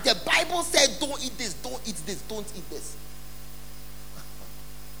 Same as the Bible said, don't eat this, don't eat this, don't eat this.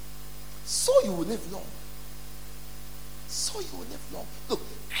 So you will live long. So you will live long. Look,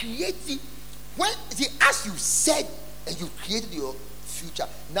 creative. When as you said and you created your future,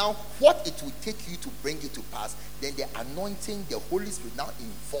 now what it will take you to bring it to pass, then the anointing, the Holy Spirit now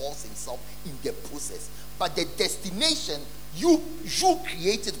involves himself in the process. But the destination you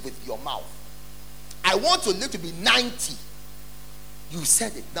created with your mouth. I want to live to be 90. You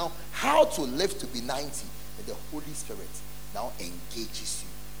said it. Now, how to live to be 90? And the Holy Spirit now engages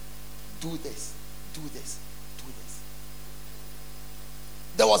you. Do this, do this, do this.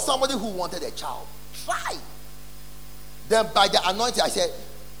 There was somebody who wanted a child. Try. Then by the anointing, I said,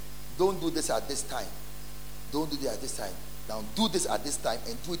 don't do this at this time. Don't do this at this time. Now do this at this time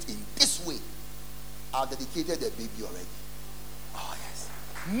and do it in this way. I've dedicated the baby already. Oh yes.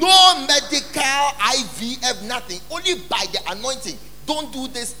 No medical IVF, nothing. Only by the anointing. Don't do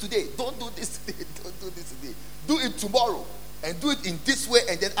this today. Don't do this today. Don't do this today. Do it tomorrow. And do it in this way.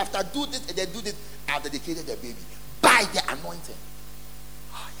 And then after do this and then do this, I've dedicated the baby. By the anointing.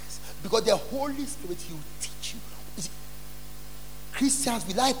 Oh yes. Because the Holy Spirit, he will teach you. Christians,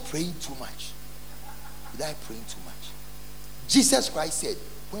 we like praying too much. We like praying too much. Jesus Christ said,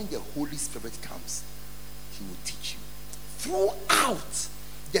 when the Holy Spirit comes, he will teach you. Throughout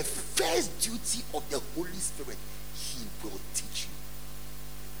the first duty of the Holy Spirit, he will teach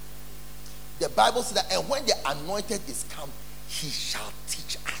you. The Bible says that, and when the anointed is come, he shall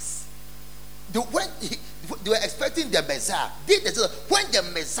teach us. They were expecting the Messiah. When the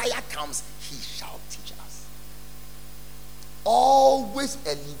Messiah comes, he shall teach us. Always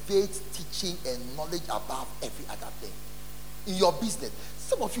elevate teaching and knowledge above every other thing. In your business,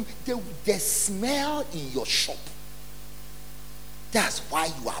 some of you, the smell in your shop. That's why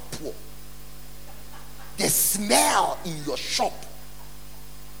you are poor. The smell in your shop.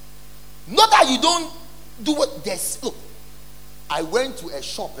 Not that you don't do what there's. Look, I went to a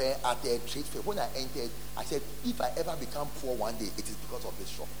shop at a trade fair. When I entered, I said, if I ever become poor one day, it is because of this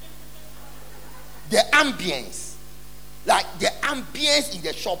shop. The ambience, like the ambience in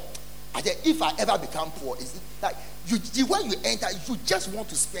the shop. I said, if I ever become poor, is it like when you enter, you just want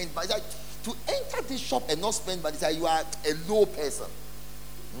to spend. But it's like, to enter this shop and not spend, but it's like you are a low person.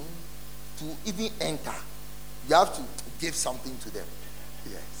 To even enter, you have to give something to them.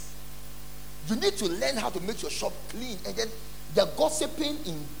 Yes. You need to learn how to make your shop clean, and then the gossiping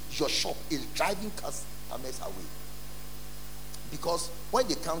in your shop is driving customers away. Because when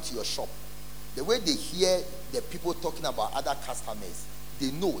they come to your shop, the way they hear the people talking about other customers,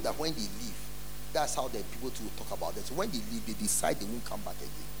 they know that when they leave, that's how the people will talk about them. So when they leave, they decide they won't come back again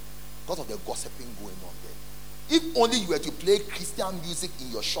because of the gossiping going on there. If only you were to play Christian music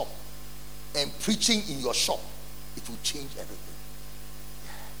in your shop and preaching in your shop, it will change everything.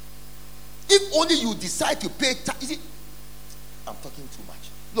 If only you decide to pay tax. I'm talking too much.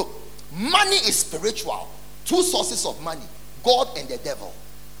 Look, money is spiritual. Two sources of money, God and the devil.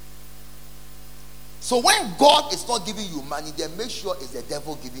 So when God is not giving you money, then make sure it's the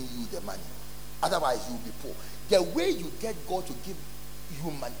devil giving you the money. Otherwise, you'll be poor. The way you get God to give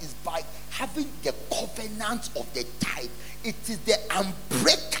you money is by having the covenant of the tithe. It is the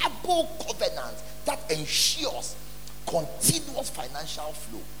unbreakable covenant that ensures continuous financial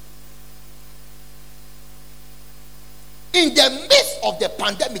flow. In the midst of the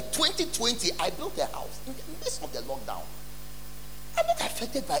pandemic, 2020, I built a house. In the midst of the lockdown, I'm not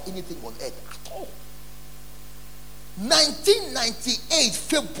affected by anything on earth at all. 1998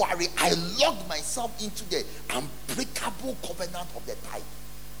 February, I locked myself into the unbreakable covenant of the tithe.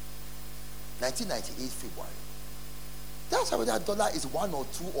 1998 February. That's why that dollar is 1 or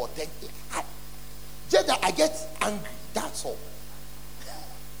 2 or 10. Just that I get angry. That's all.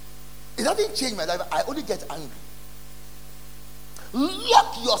 It doesn't change my life. I only get angry.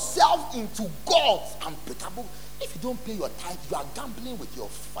 Lock yourself into God's unbreakable. If you don't pay your tithe, you are gambling with your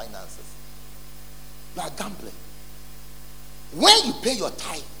finances. You are gambling. When you pay your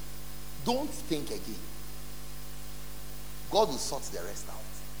tithe, don't think again. God will sort the rest out.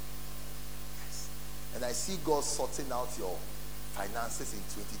 Yes. And I see God sorting out your finances in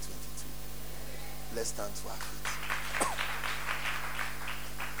 2022. Let's stand to our feet.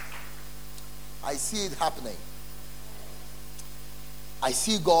 I see it happening. I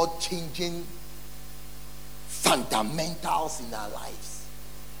see God changing fundamentals in our lives.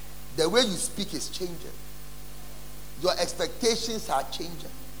 The way you speak is changing. Your expectations are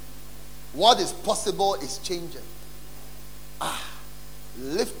changing. What is possible is changing.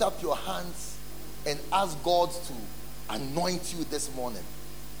 Lift up your hands and ask God to anoint you this morning.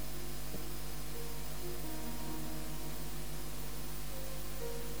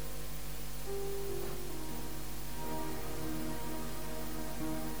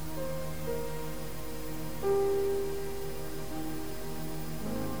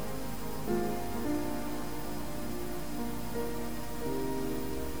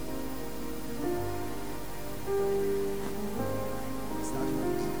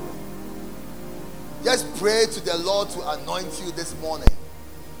 Just pray to the Lord to anoint you this morning.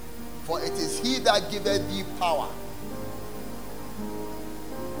 For it is He that giveth thee power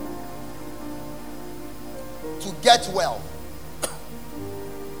to get wealth.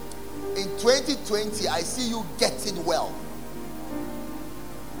 In 2020, I see you getting wealth.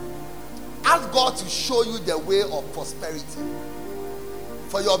 Ask God to show you the way of prosperity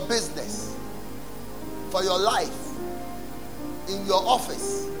for your business, for your life, in your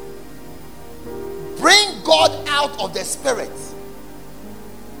office. Bring God out of the spirit.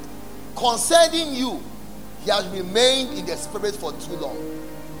 Concerning you, He has remained in the spirit for too long.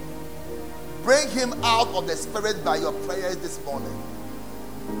 Bring Him out of the spirit by your prayers this morning.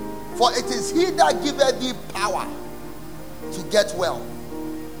 For it is He that giveth thee power to get wealth.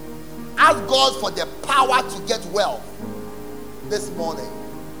 Ask God for the power to get wealth this morning.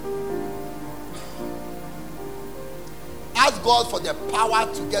 Ask God for the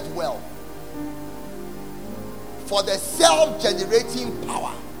power to get wealth. For the self-generating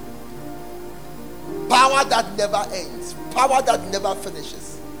power. Power that never ends. Power that never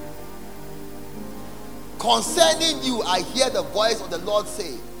finishes. Concerning you, I hear the voice of the Lord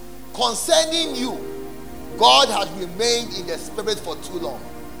say, concerning you, God has remained in the spirit for too long.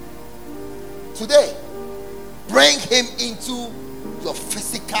 Today, bring Him into your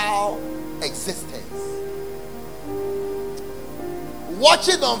physical existence. Watch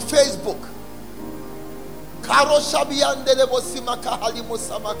it on Facebook.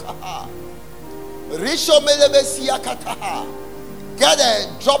 Get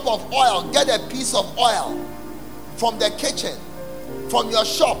a drop of oil, get a piece of oil from the kitchen, from your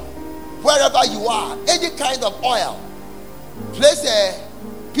shop, wherever you are, any kind of oil. Place a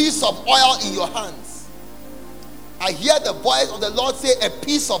piece of oil in your hands. I hear the voice of the Lord say a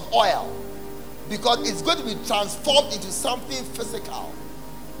piece of oil, because it's going to be transformed into something physical,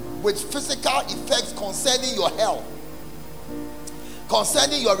 with physical effects concerning your health,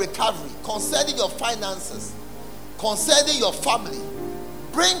 concerning your recovery, concerning your finances, concerning your family.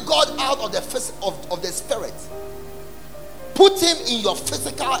 Bring God out of the spirit. Put Him in your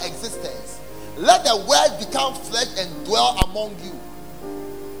physical existence. Let the word become flesh and dwell among you.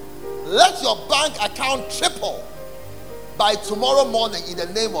 Let your bank account triple by tomorrow morning in the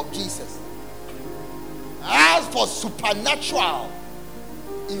name of Jesus. Ask for supernatural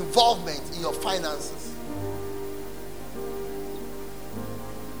involvement in your finances.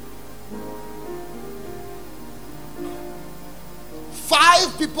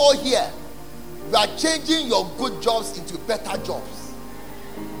 Five people here, you are changing your good jobs into better jobs.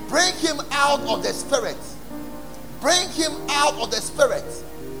 Bring him out of the spirit. Bring him out of the spirit.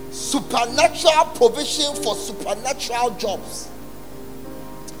 Supernatural provision for supernatural jobs.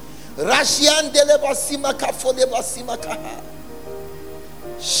 Rashian deleba simaka foleba simaka.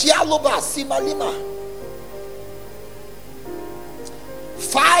 Shialoba simalima.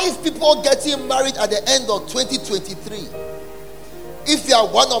 5 people getting married at the end of 2023. If you are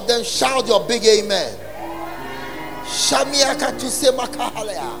one of them, shout your big amen. Shamiaka to se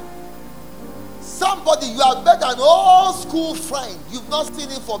makahalea. Somebody, you have met an old school friend. You've not seen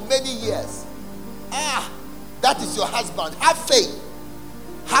him for many years. That is your husband. Have faith.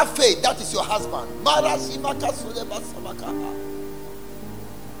 Have faith. That is your husband.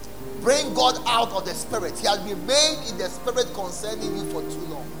 Bring God out of the spirit. He has remained in the spirit concerning you for too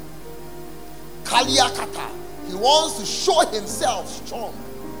long. Kaliakata. He wants to show himself strong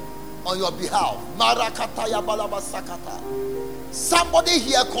on your behalf. Marakataya balabasakata. Somebody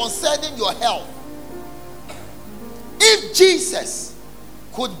here concerning your health. If Jesus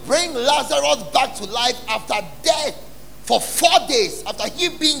could bring Lazarus back to life after death for 4 days, after he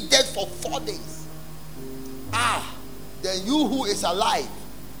being dead for 4 days, then you who is alive,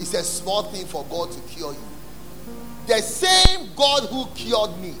 is a small thing for God to cure you. The same God who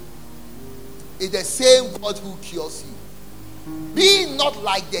cured me is the same God who cures you. Be not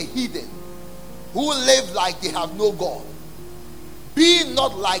like the heathen who live like they have no God. Be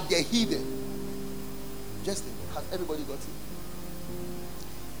not like the heathen. Just has everybody got it?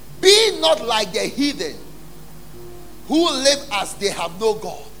 Be not like the heathen who live as they have no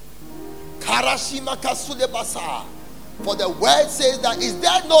God. Karashima kasule basa. For the word says that, is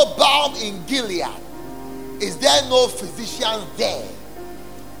there no balm in Gilead? Is there no physician there?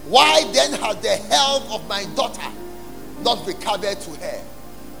 Why then has the health of my daughter not recovered to her?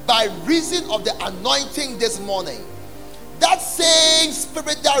 By reason of the anointing this morning, that same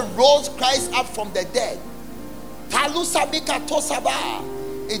spirit that rose Christ up from the dead, Talusabika Tosaba,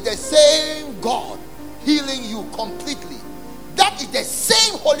 is the same God healing you completely. That is the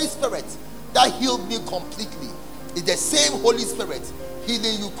same Holy Spirit that healed me completely. It's the same Holy Spirit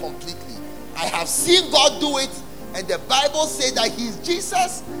healing you completely. I have seen God do it, and the Bible says that He is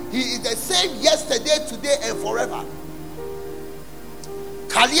Jesus. He is the same yesterday, today, and forever.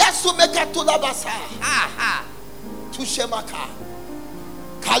 Kaliasumeka tulabasa, ha ha, tushemaka,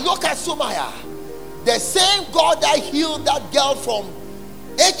 kaloka sumaya. The same God that healed that girl from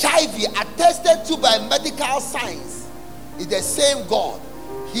HIV, attested to by medical science, is the same God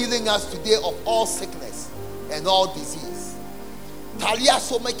healing us today of all sickness and all disease. I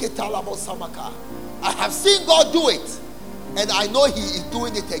have seen God do it, and I know He is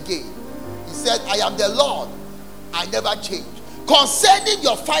doing it again. He said, I am the Lord, I never change. Concerning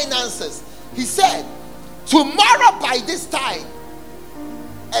your finances, He said, tomorrow by this time,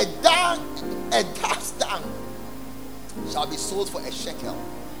 a dash dung shall be sold for a shekel.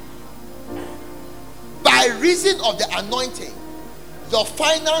 By reason of the anointing, your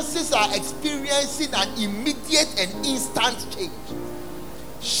finances are experiencing an immediate and instant change.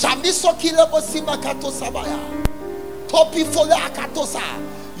 You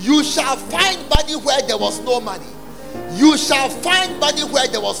shall find money where there was no money. You shall find money where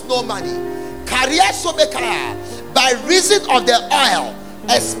there was no money. By reason of the oil,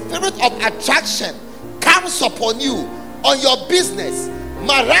 a spirit of attraction comes upon you on your business.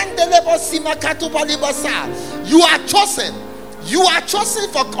 You are chosen. You are chosen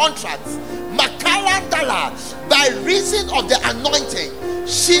for contracts. By reason of the anointing.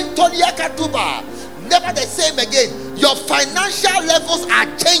 Never the same again. Your financial levels are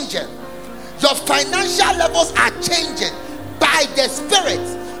changing. Your financial levels are changing by the Spirit.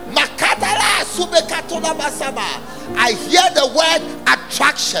 I hear the word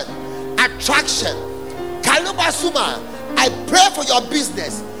attraction. Attraction. Kalubasuma, I pray for your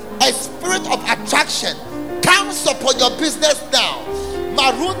business. A spirit of attraction comes upon your business now.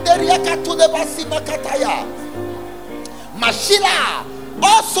 Mashila,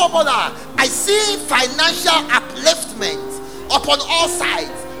 also I see financial upliftment upon all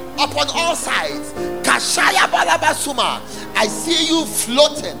sides. Upon all sides. Kashaya balabasuma, I see you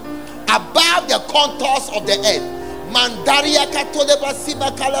floating above the contours of the earth. Mandaria katoleba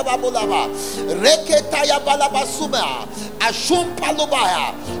sima kalababulaba reketaya balabasuma ashum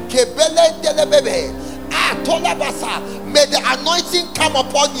palubaya kebele delebebe atolabasa. May the anointing come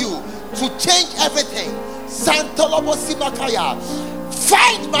upon you to change everything. Santolobo simakaya.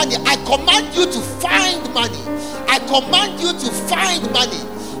 Find money. I command you to find money. I command you to find money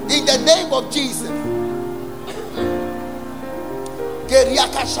in the name of Jesus.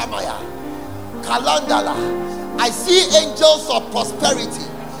 Geriaka Shamaya Kalandala. I see angels of prosperity.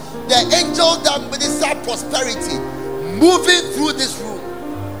 The angels that minister prosperity moving through this room.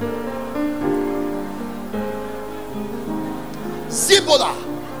 Zibola.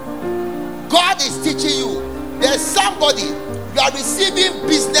 God is teaching you. There's somebody, you are receiving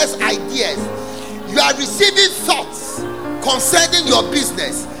business ideas. You are receiving thoughts concerning your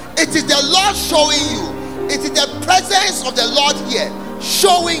business. It is the Lord showing you. It is the presence of the Lord here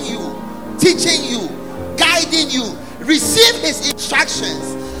showing you, teaching you, guiding you. Receive His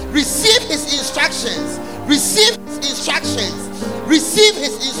instructions. Receive His instructions. Receive His instructions. Receive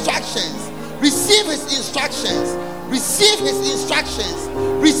His instructions. Receive His instructions. Receive His instructions.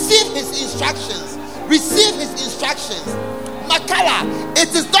 Receive His instructions. Receive His instructions. Makala,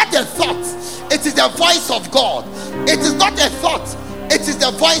 it is not a thought. It is the voice of God. It is not a thought. It is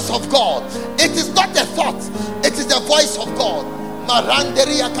the voice of God. It is not a thought. It is the voice of God.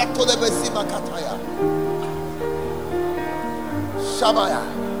 Maranderia katolebesima kataya. Shabaya.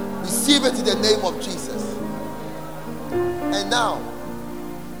 Receive it in the name of Jesus. And now,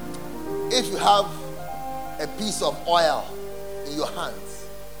 if you have a piece of oil in your hands,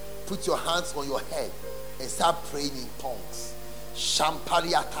 put your hands on your head and start praying in tongues.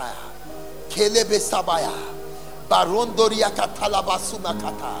 Shampariataya. Kelebe sabaya.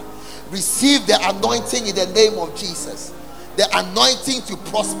 Receive the anointing in the name of Jesus. The anointing to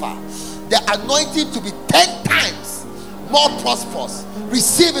prosper. The anointing to be 10 times more prosperous.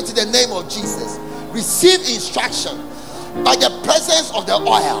 Receive it in the name of Jesus. Receive instruction by the presence of the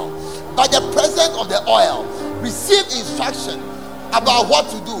oil. By the presence of the oil. Receive instruction about what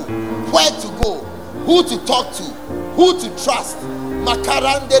to do, where to go, who to talk to, who to trust.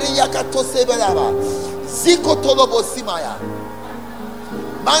 Makaranderi yakato sebelaba. Ziko tolobo simaya.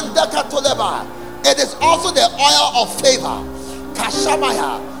 Mandaka toleba. It is also the oil of favor.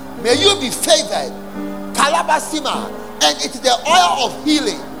 Kashamaya. May you be favored. Kalabasima. And it is the oil of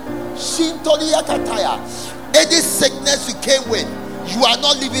healing. Shintoliya kataya. Any sickness you came with, you are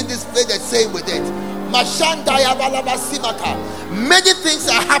not leaving this place the same with it. Mashandaya balabasimaka. Many things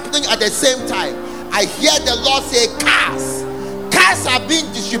are happening at the same time. I hear the Lord say cars. Cars are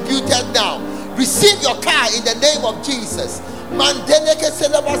being distributed now. Receive your car in the name of Jesus. Mandeleke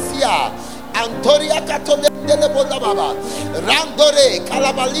selebasia. Antoria katolendele baba. Randore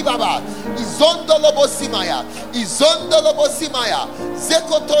kalabali baba. Izondolo bosimaya. Izondolo bosimaya.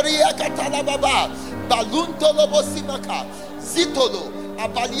 Zekotoria katala baba. Baluntolo bosimaka. Zitolo.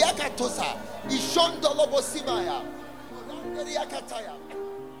 Abaliaka tosa. Ishondolo bosimaya. Kataya.